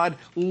God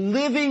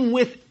living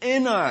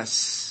within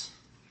us.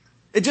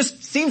 It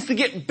just seems to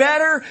get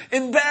better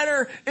and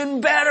better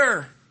and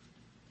better.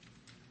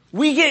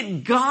 We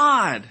get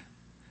God.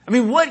 I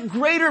mean, what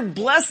greater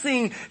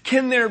blessing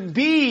can there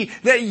be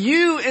that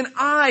you and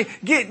I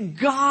get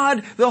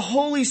God, the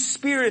Holy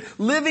Spirit,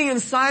 living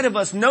inside of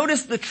us?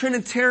 Notice the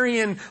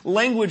Trinitarian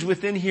language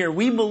within here.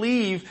 We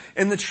believe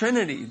in the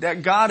Trinity,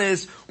 that God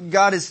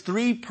is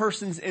three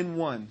persons in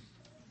one.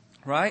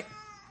 Right?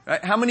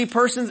 How many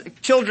persons?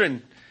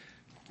 Children,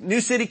 New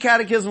City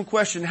Catechism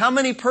question. How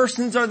many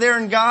persons are there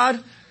in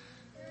God?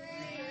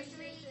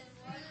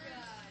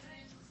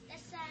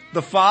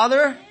 The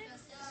Father?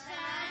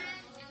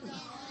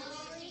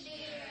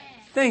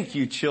 Thank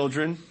you,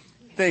 children.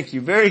 Thank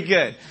you. Very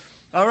good.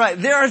 All right.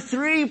 There are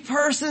three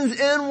persons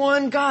in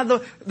one God,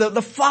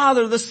 the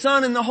Father, the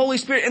Son, and the Holy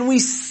Spirit. And we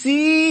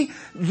see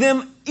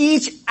them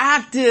each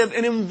active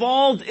and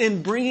involved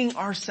in bringing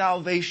our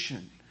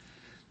salvation.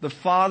 The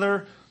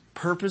Father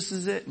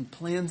purposes it and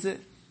plans it.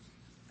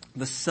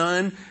 The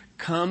Son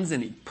comes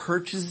and He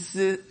purchases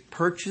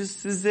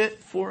it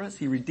for us.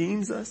 He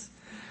redeems us.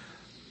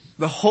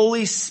 The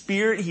Holy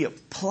Spirit, He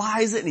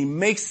applies it and He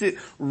makes it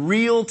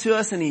real to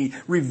us and He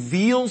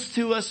reveals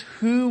to us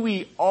who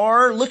we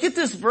are. Look at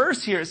this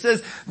verse here. It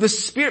says, the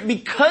Spirit,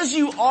 because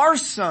you are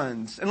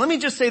sons. And let me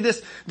just say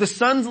this, the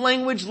son's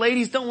language,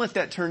 ladies, don't let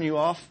that turn you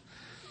off.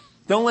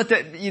 Don't let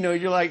that,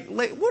 you're like,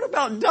 what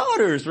about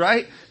daughters,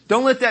 right?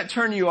 Don't let that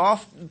turn you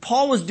off.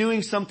 Paul was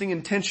doing something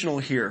intentional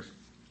here.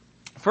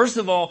 First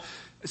of all,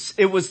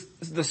 it was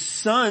the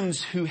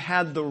sons who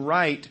had the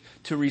right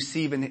to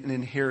receive an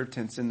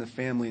inheritance in the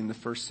family in the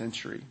first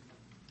century.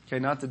 Okay,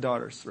 not the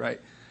daughters,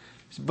 right?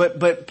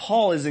 But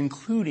Paul is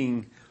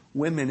including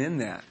women in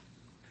that.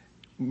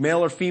 Male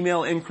or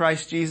female in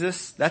Christ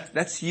Jesus,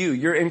 that's you.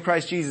 You're in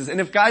Christ Jesus.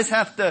 And if guys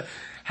have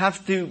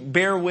to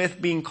bear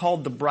with being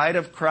called the bride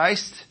of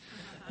Christ,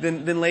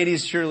 then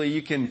ladies, surely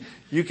you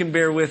can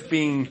bear with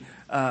being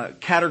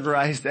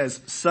categorized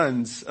as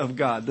sons of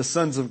God, the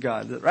sons of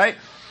God, right?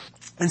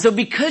 And so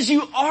because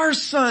you are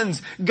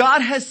sons,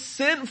 God has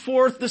sent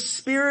forth the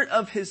Spirit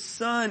of His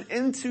Son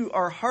into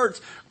our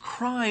hearts,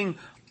 crying,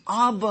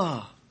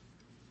 Abba,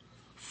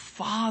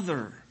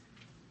 Father.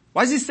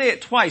 Why does He say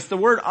it twice? The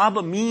word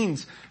Abba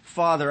means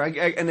Father.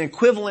 An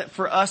equivalent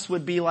for us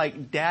would be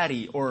like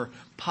daddy or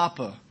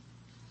papa.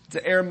 It's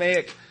an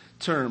Aramaic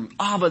term.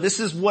 Abba, this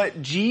is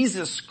what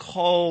Jesus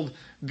called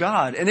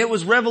God. And it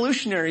was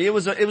revolutionary. It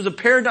was a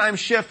paradigm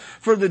shift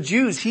for the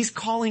Jews. He's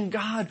calling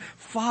God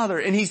Father.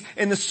 And he's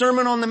in the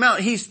Sermon on the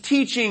Mount, He's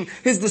teaching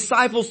His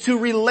disciples to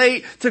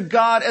relate to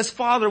God as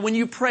Father. When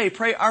you pray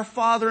our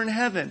Father in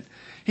heaven.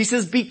 He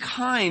says, be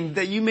kind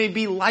that you may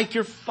be like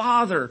your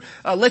Father.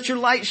 Let your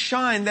light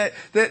shine that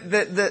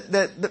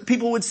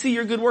people would see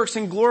your good works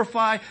and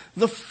glorify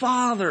the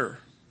Father.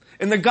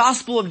 In the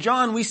Gospel of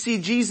John, we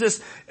see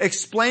Jesus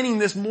explaining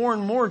this more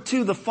and more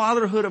too, the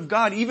fatherhood of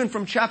God, even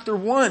from chapter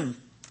 1.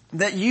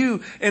 That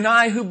you and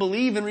I who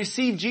believe and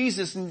receive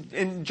Jesus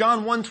in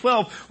John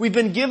 1:12, we've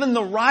been given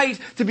the right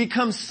to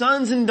become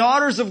sons and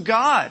daughters of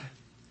God.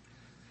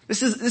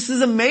 This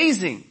is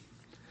amazing.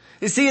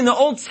 You see, in the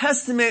Old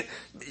Testament,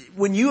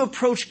 when you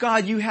approach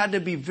God, you had to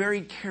be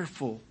very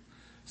careful.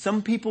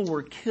 Some people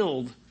were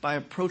killed by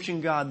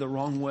approaching God the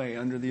wrong way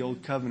under the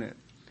Old Covenant.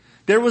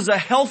 There was a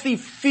healthy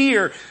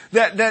fear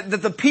that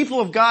the people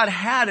of God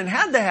had and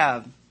had to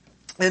have.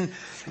 And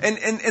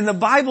the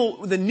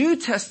Bible, the New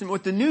Testament,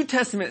 what the New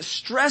Testament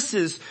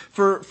stresses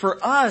for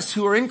us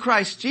who are in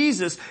Christ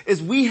Jesus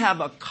is we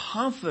have a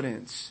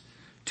confidence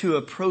to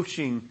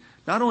approaching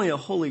not only a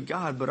holy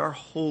God, but our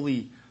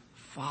holy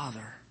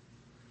Father.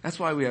 That's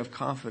why we have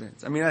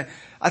confidence. I mean,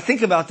 I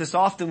think about this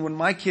often when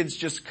my kids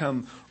just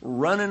come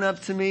running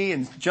up to me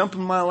and jump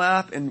in my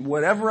lap, and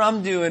whatever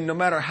I'm doing, no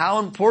matter how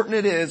important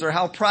it is or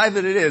how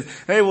private it is,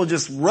 they will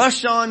just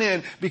rush on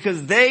in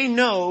because they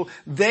know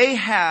they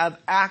have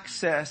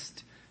access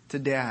to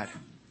Dad.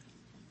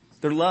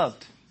 They're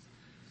loved.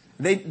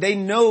 They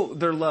know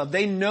they're loved.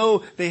 They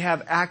know they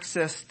have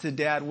access to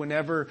Dad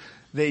whenever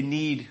they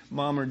need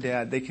Mom or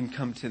Dad. They can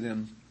come to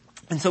them.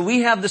 And so we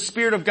have the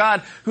Spirit of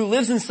God who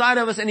lives inside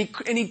of us, and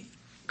He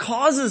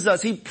causes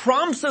us, He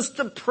prompts us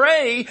to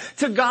pray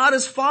to God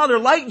as Father,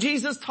 like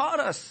Jesus taught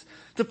us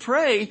to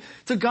pray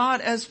to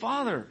God as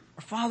Father,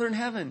 our Father in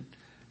heaven.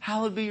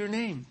 Hallowed be your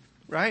name,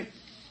 right?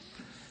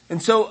 And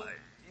so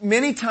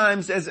many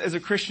times as a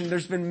Christian,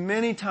 there's been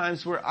many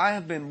times where I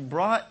have been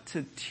brought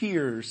to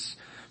tears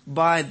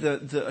by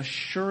the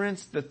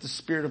assurance that the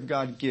Spirit of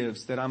God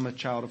gives that I'm a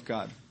child of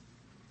God.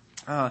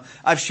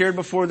 I've shared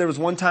before, there was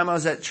one time I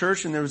was at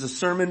church and there was a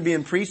sermon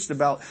being preached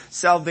about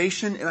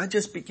salvation, and I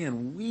just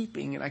began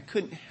weeping, and I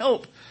couldn't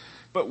help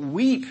but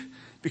weep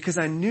because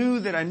I knew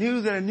that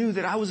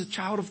I was a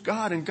child of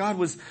God, and God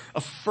was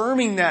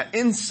affirming that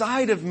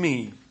inside of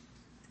me.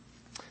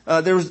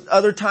 There was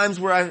other times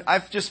where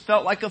I've just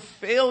felt like a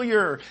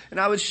failure, and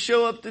I would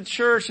show up to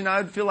church and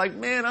I would feel like,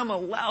 man, I'm a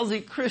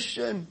lousy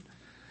Christian.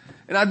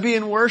 And I'd be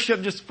in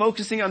worship just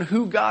focusing on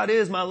who God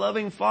is, my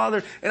loving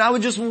Father, and I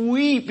would just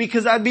weep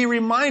because I'd be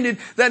reminded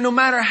that no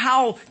matter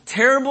how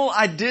terrible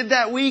I did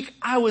that week,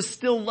 I was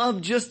still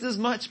loved just as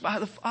much by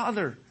the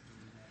Father.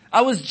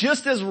 I was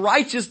just as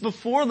righteous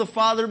before the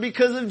Father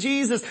because of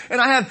Jesus.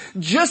 And I have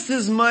just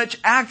as much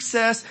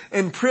access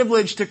and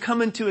privilege to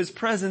come into His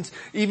presence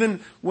even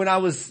when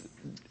I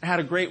had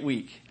a great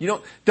week.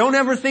 You don't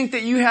ever think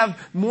that you have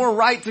more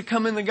right to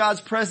come into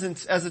God's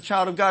presence as a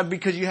child of God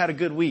because you had a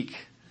good week.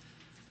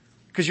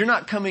 Because you're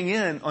not coming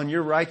in on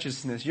your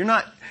righteousness. You're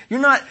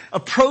not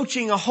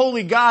approaching a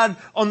holy God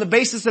on the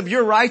basis of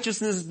your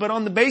righteousness, but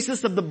on the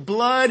basis of the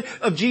blood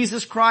of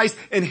Jesus Christ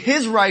and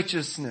His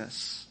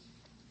righteousness.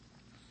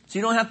 So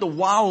you don't have to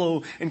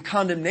wallow in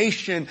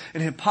condemnation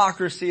and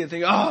hypocrisy and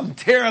think, oh, I'm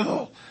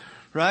terrible.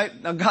 Right?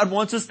 Now God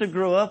wants us to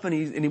grow up and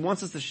He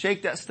wants us to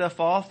shake that stuff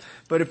off.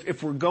 But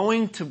if we're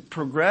going to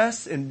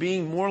progress in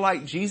being more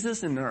like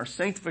Jesus and in our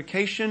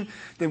sanctification,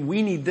 then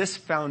we need this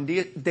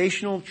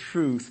foundational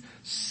truth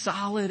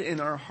solid in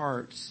our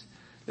hearts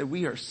that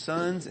we are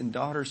sons and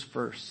daughters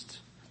first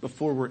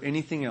before we're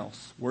anything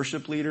else.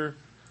 Worship leader,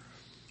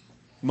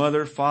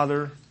 mother,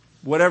 father,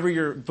 whatever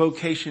your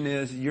vocation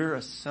is, you're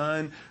a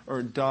son or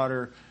a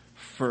daughter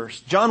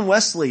first. John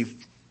Wesley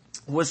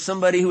was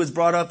somebody who was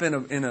brought up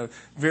in a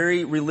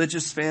very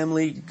religious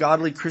family,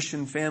 godly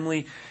Christian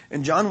family.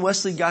 And John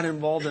Wesley got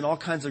involved in all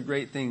kinds of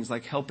great things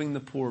like helping the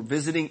poor,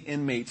 visiting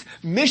inmates,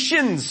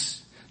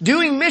 missions,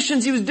 doing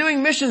missions. He was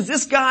doing missions.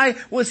 This guy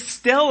was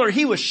stellar.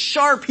 He was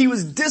sharp. He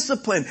was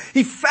disciplined.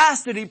 He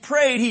fasted. He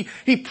prayed.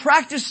 He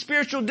practiced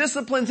spiritual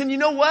disciplines. And you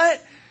know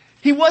what?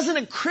 He wasn't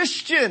a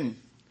Christian,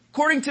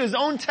 according to his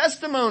own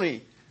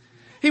testimony.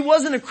 He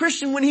wasn't a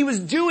Christian when he was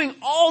doing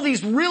all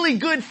these really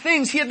good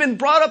things. He had been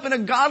brought up in a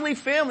godly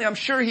family. I'm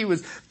sure he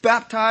was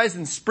baptized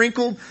and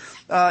sprinkled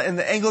in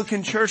the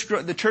Anglican Church,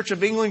 the Church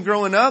of England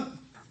growing up.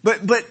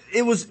 But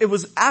it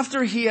was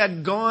after he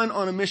had gone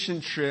on a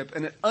mission trip,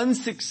 an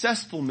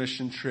unsuccessful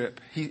mission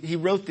trip. He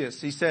wrote this.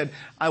 He said,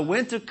 I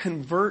went to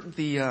convert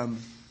the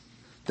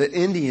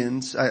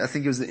Indians. I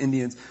think it was the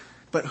Indians.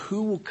 But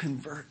who will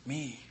convert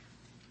me?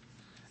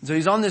 So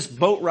he's on this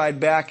boat ride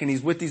back and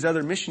he's with these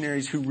other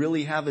missionaries who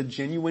really have a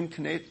genuine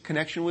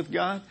connection with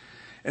God.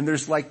 And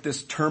there's like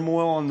this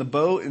turmoil on the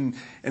boat and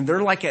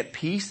they're like at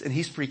peace and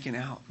he's freaking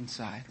out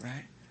inside,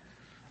 right?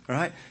 All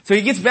right. So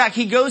he gets back,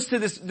 he goes to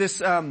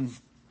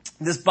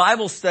this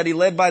Bible study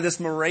led by this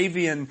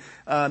Moravian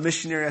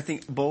missionary, I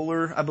think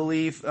Bowler, I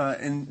believe,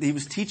 and he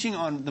was teaching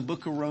on the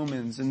book of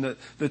Romans and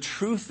the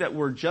truth that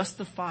we're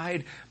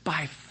justified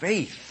by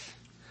faith.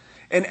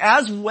 And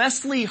as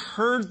Wesley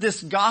heard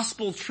this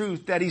gospel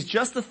truth that he's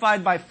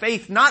justified by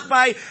faith, not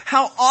by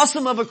how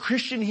awesome of a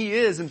Christian he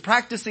is and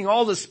practicing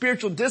all the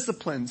spiritual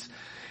disciplines,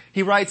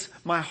 he writes,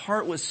 my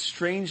heart was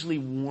strangely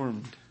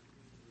warmed.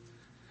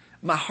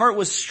 My heart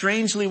was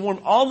strangely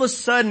warmed. All of a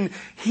sudden,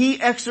 he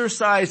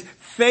exercised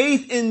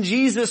faith in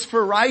Jesus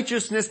for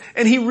righteousness,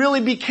 and he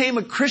really became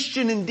a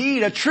Christian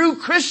indeed, a true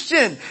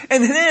Christian.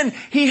 And then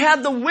he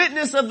had the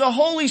witness of the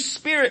Holy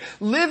Spirit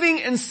living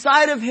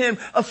inside of him,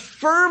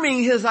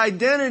 affirming his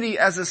identity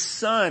as a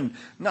son,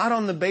 not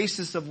on the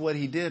basis of what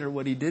he did or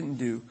what he didn't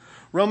do.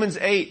 Romans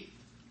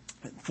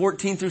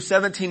 8:14 through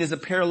 17 is a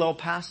parallel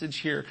passage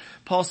here.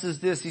 Paul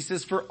says this, he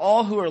says, for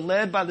all who are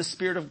led by the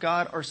Spirit of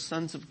God are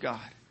sons of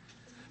God.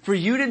 For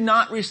you did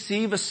not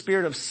receive a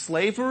spirit of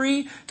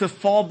slavery to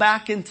fall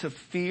back into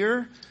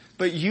fear,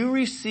 but you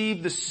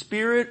received the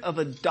spirit of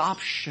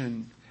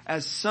adoption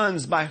as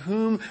sons by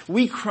whom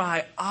we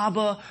cry,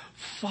 Abba,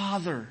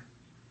 Father.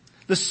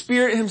 The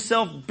Spirit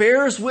Himself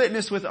bears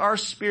witness with our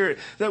spirit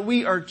that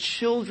we are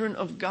children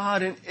of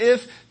God, and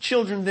if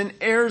children, then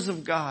heirs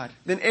of God,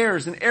 then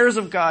heirs and heirs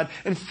of God,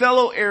 and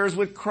fellow heirs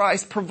with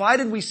Christ,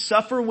 provided we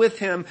suffer with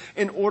Him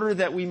in order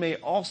that we may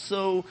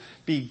also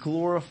be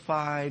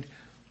glorified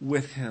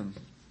with Him.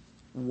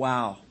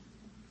 Wow.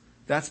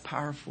 That's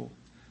powerful.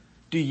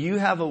 Do you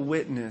have a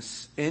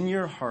witness in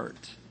your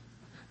heart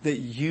that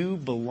you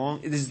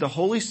belong? It is the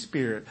Holy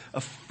Spirit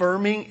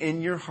affirming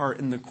in your heart,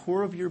 in the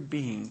core of your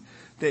being,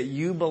 that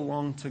you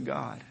belong to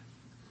God.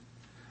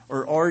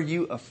 Or are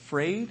you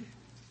afraid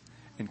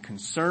and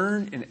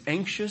concerned and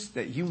anxious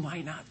that you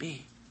might not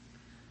be?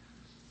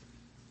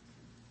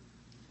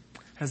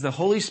 Has the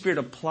Holy Spirit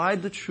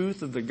applied the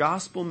truth of the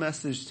gospel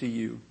message to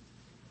you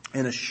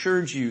and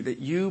assured you that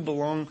you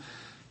belong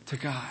to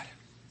God?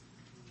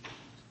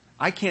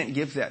 I can't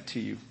give that to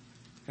you,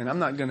 and I'm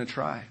not going to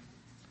try.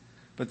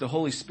 But the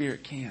Holy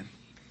Spirit can.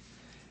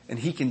 And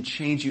He can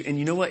change you. And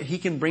you know what? He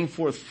can bring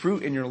forth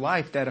fruit in your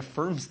life that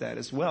affirms that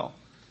as well.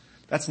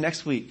 That's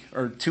next week,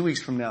 or 2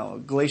 weeks from now,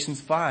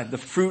 Galatians 5. The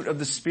fruit of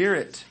the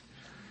Spirit.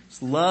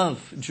 It's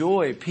love,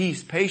 joy,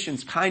 peace,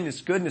 patience,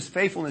 kindness, goodness,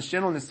 faithfulness,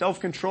 gentleness,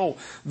 self-control.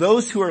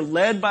 Those who are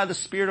led by the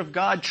Spirit of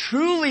God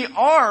truly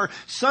are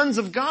sons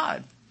of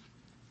God.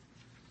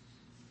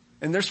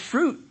 And there's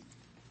fruit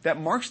that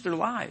marks their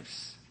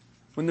lives.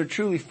 when they're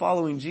truly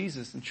following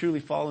Jesus and truly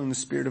following the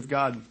Spirit of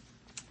God.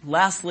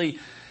 Lastly,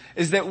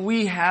 is that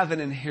we have an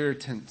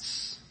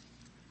inheritance.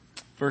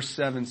 Verse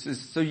 7 says,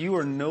 so you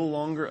are no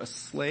longer a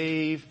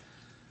slave,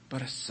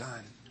 but a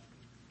son.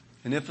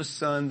 And if a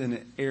son, then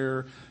an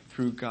heir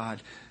through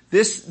God.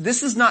 This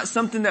is not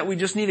something that we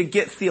just need to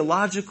get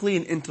theologically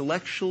and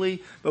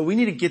intellectually, but we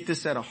need to get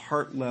this at a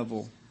heart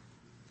level.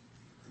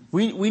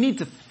 We need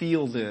to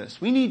feel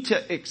this. We need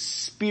to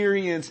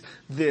experience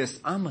this.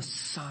 I'm a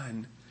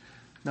son,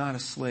 not a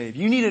slave.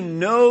 You need to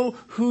know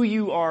who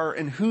you are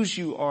and whose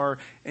you are,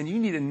 and you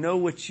need to know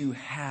what you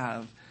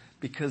have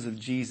because of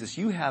Jesus.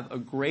 You have a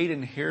great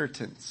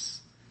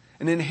inheritance.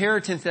 An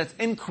inheritance that's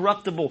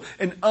incorruptible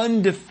and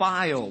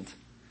undefiled.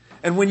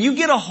 And when you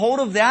get a hold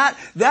of that,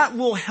 that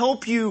will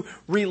help you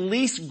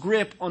release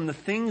grip on the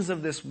things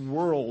of this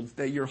world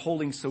that you're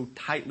holding so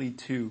tightly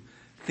to.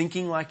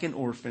 Thinking like an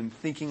orphan,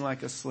 thinking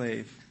like a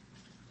slave.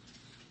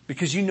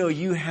 Because you know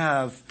you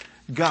have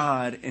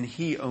God and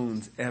He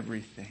owns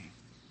everything.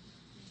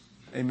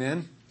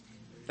 Amen?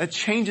 That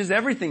changes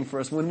everything for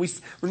us when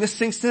this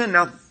sinks in.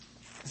 Now,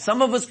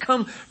 some of us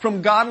come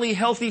from godly,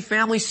 healthy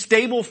families,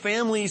 stable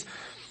families.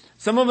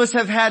 Some of us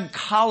have had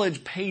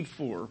college paid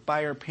for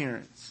by our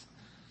parents.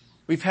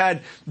 We've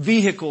had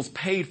vehicles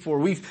paid for.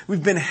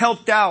 We've been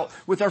helped out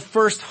with our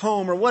first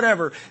home or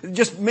whatever.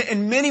 Just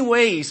in many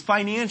ways,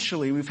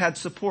 financially, we've had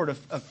support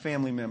of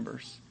family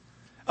members.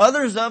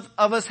 Others of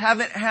us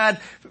haven't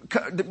had,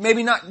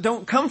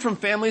 don't come from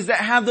families that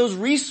have those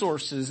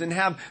resources and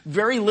have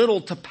very little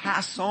to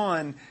pass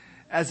on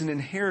as an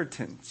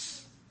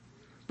inheritance.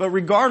 But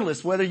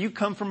regardless, whether you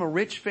come from a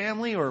rich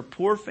family or a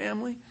poor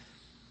family,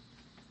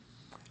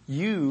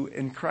 you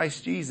in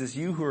Christ Jesus,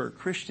 you who are a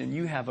Christian,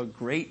 you have a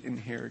great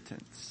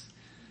inheritance.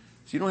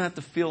 So you don't have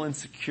to feel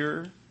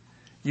insecure.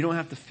 You don't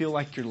have to feel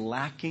like you're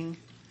lacking.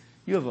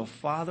 You have a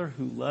Father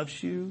who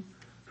loves you,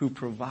 who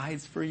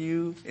provides for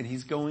you, and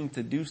He's going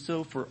to do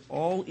so for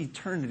all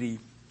eternity.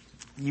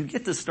 You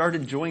get to start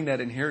enjoying that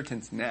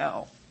inheritance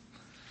now.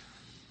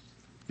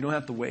 You don't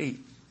have to wait.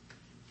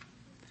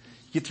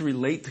 You get to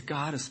relate to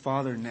God as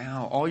Father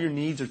now. All your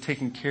needs are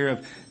taken care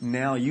of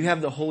now. You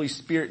have the Holy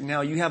Spirit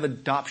now. You have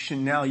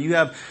adoption now. You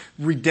have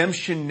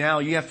redemption now.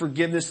 You have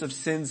forgiveness of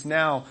sins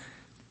now.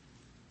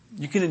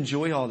 You can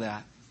enjoy all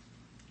that.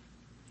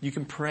 You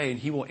can pray and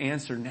He will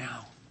answer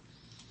now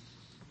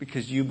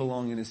because you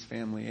belong in His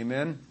family.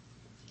 Amen?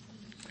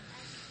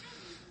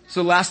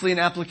 So lastly, an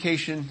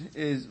application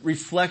is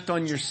reflect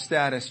on your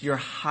status, your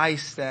high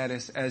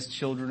status as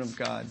children of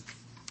God.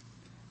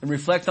 And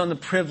reflect on the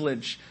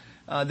privilege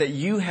that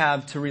you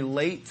have to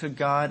relate to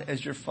God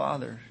as your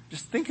Father.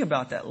 Just think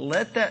about that.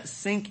 Let that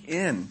sink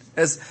in.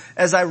 As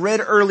I read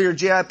earlier,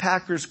 J.I.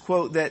 Packer's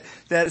quote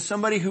that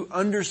somebody who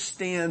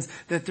understands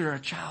that they're a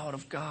child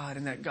of God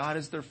and that God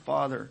is their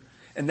Father,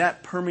 and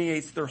that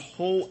permeates their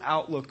whole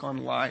outlook on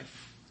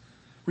life.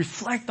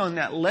 Reflect on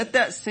that. Let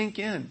that sink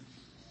in.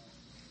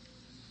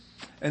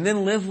 And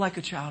then live like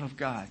a child of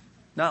God,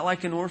 not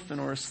like an orphan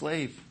or a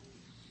slave.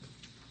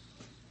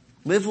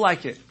 Live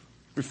like it.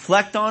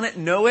 Reflect on it,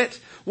 know it.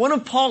 One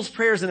of Paul's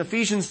prayers in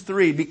Ephesians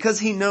 3, because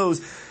he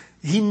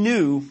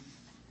knew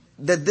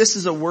that this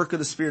is a work of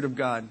the Spirit of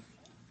God.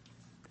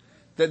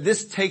 That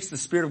this takes the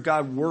Spirit of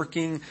God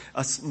working,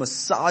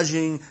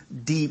 massaging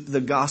deep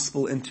the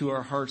gospel into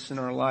our hearts and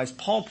our lives.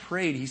 Paul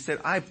prayed, he said,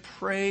 I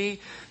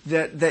pray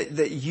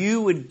that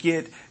you would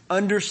get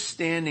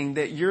understanding,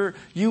 that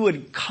you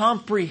would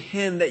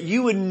comprehend, that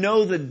you would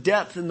know the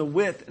depth and the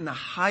width and the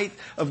height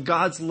of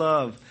God's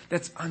love.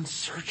 That's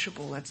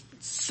unsearchable. That's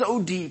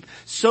so deep,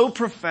 so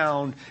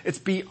profound. It's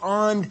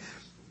beyond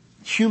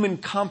human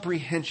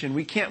comprehension.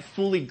 We can't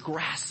fully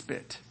grasp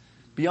it.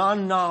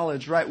 Beyond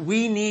knowledge, right?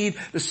 We need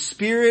the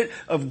Spirit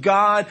of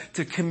God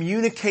to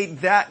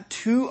communicate that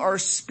to our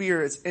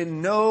spirits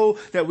and know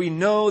that we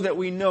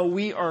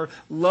we are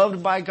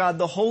loved by God.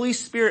 The Holy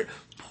Spirit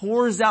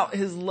pours out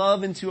His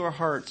love into our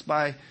hearts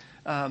by,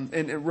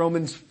 in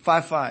Romans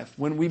 5:5.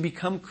 When we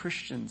become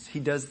Christians,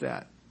 He does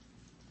that.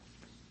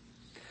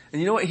 And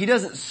you know what? He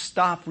doesn't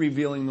stop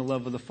revealing the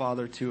love of the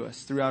Father to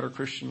us throughout our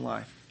Christian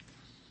life.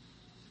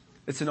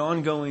 It's an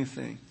ongoing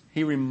thing.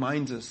 He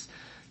reminds us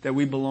that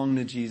we belong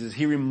to Jesus.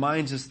 He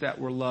reminds us that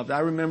we're loved. I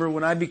remember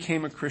when I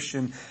became a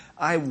Christian,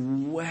 I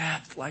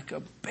wept like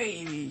a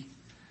baby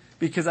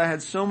because I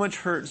had so much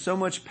hurt, so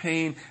much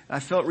pain. I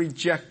felt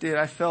rejected.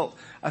 I felt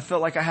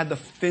like I had to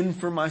fend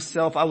for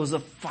myself. I was a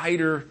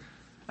fighter.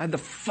 I had to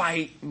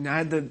fight and I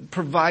had to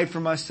provide for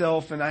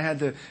myself, and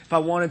if I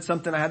wanted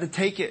something, I had to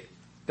take it.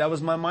 That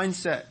was my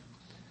mindset.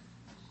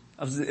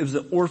 It was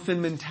an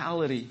orphan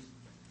mentality.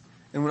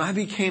 And when I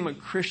became a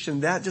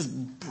Christian, that just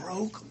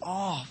broke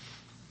off.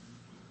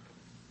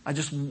 I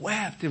just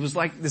wept. It was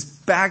like this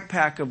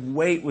backpack of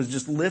weight was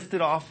just lifted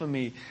off of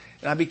me.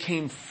 And I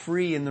became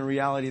free in the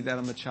reality that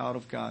I'm a child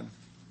of God.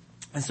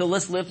 And so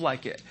let's live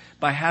like it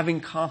by having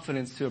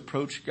confidence to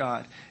approach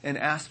God and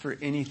ask for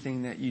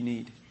anything that you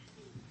need.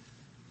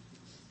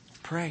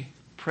 Pray.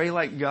 Pray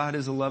like God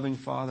is a loving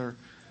Father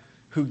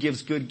who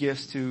gives good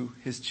gifts to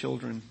His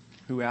children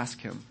who ask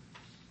Him.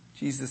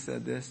 Jesus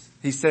said this.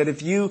 He said,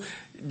 if you,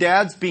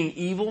 dads being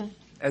evil,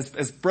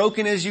 as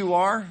broken as you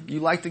are, you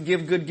like to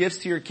give good gifts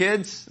to your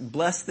kids,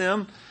 bless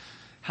them,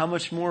 how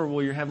much more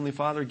will your Heavenly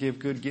Father give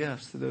good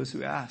gifts to those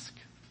who ask?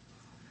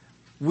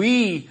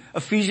 We,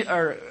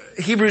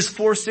 Hebrews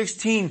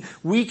 4:16,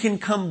 we can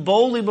come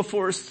boldly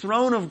before His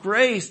throne of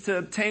grace to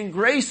obtain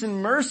grace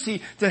and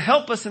mercy to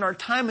help us in our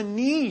time of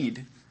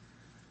need.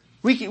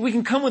 We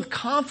can come with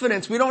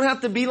confidence. We don't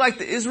have to be like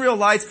the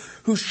Israelites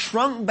who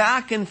shrunk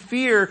back in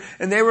fear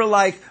and they were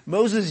like,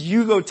 Moses,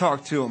 you go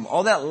talk to him.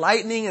 All that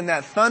lightning and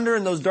that thunder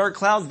and those dark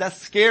clouds, that's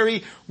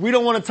scary. We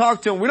don't want to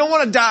talk to him. We don't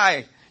want to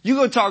die. You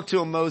go talk to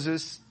him,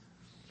 Moses.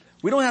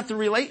 We don't have to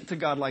relate to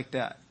God like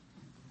that.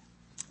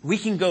 We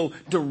can go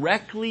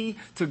directly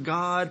to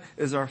God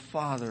as our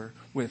Father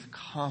with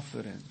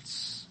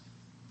confidence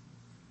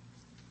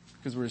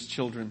because we're His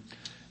children.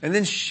 And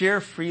then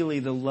share freely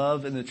the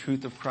love and the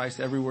truth of Christ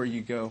everywhere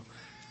you go.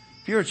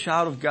 If you're a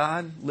child of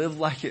God, live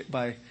like it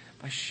by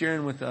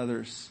sharing with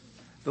others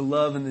the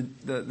love and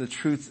the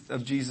truth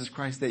of Jesus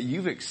Christ that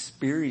you've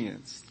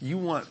experienced.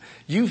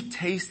 You've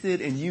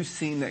tasted and you've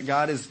seen that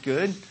God is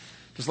good.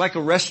 Just like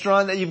a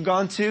restaurant that you've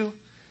gone to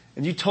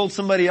and you told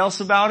somebody else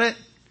about it.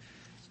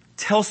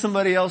 Tell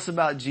somebody else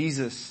about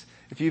Jesus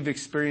if you've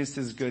experienced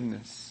His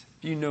goodness.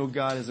 If you know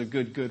God is a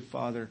good, good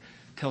Father,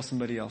 tell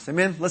somebody else.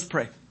 Amen? Let's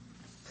pray.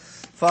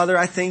 Father,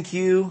 I thank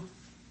You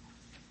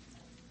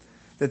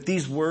that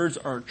these words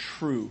are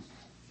true.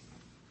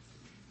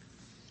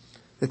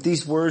 That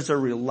these words are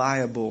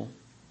reliable.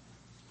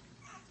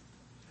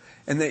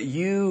 And that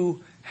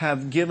You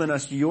have given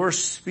us Your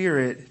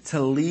Spirit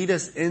to lead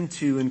us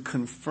into and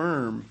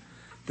confirm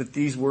that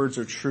these words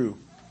are true.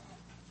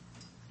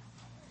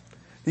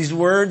 These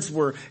words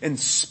were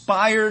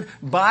inspired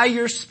by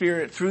Your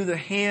Spirit through the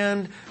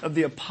hand of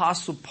the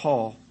Apostle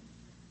Paul.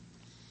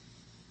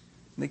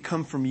 And they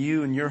come from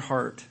You and Your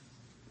heart.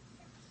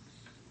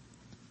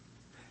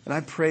 And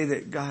I pray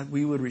that, God,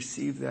 we would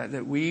receive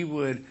that we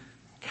would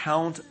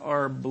count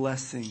our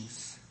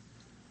blessings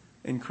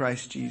in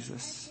Christ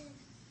Jesus.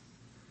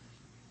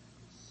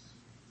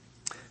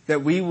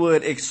 That we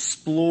would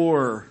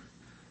explore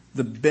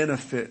the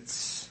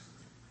benefits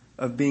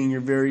of being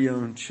Your very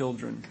own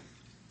children.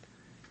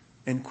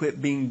 And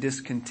quit being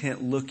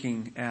discontent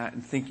looking at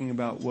and thinking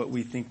about what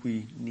we think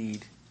we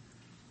need.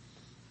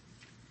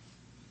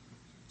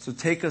 So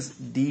take us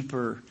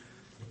deeper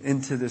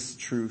into this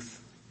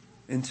truth,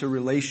 into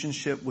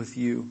relationship with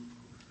You.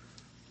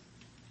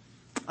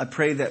 I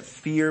pray that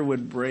fear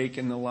would break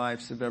in the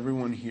lives of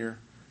everyone here.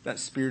 That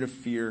spirit of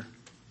fear,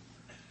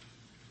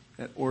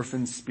 that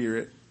orphan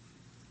spirit,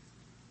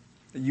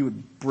 that You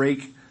would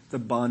break the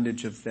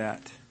bondage of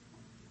that.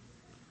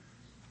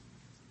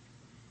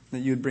 That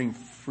You would bring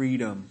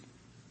freedom,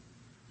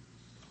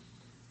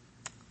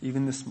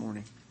 even this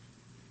morning.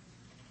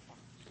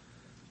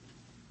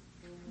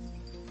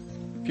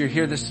 If you're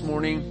here this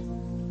morning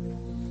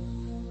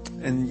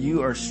and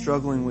you are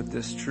struggling with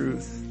this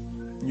truth,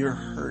 you're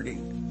hurting,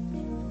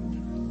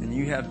 and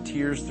you have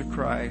tears to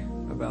cry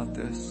about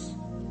this,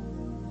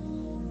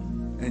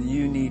 and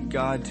you need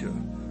God to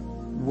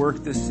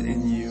work this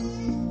in you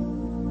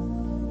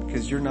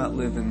because you're not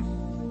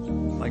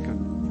living like a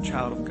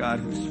child of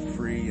God who's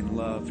free and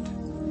loved,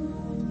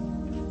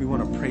 we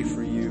want to pray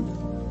for you.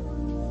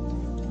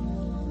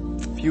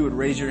 If you would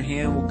raise your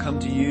hand, we'll come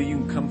to you. You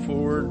can come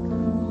forward.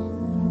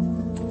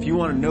 If you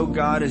want to know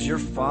God as your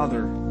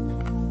Father,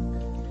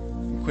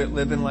 quit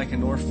living like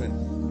an orphan.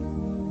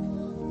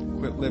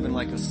 Quit living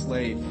like a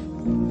slave.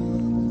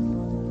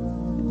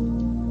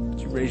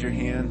 Would you raise your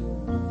hand?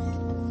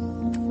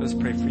 Let's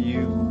pray for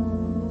you.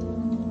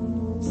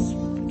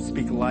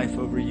 Speak life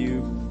over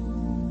you.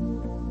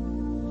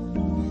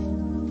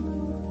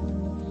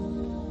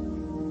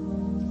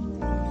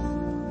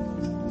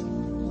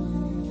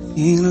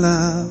 In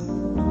love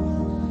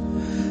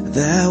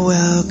that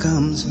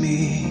welcomes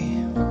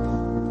me,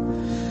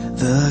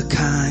 the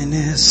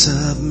kindness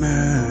of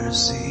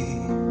mercy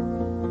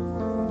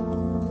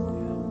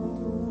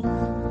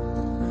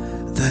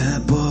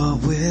that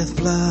bought with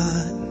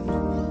blood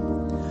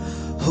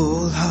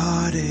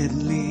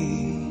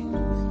wholeheartedly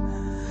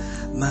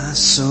my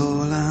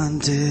soul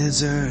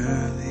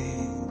undeserving.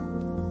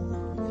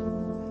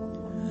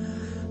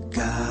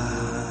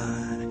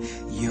 God,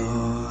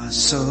 You're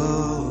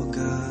so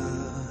good.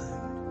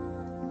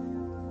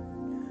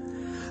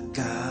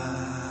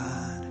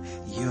 God,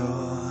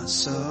 You're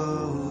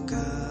so good.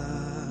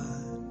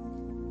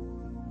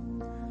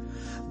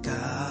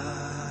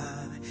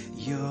 God,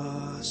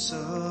 You're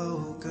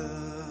so good.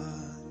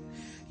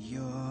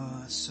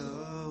 You're so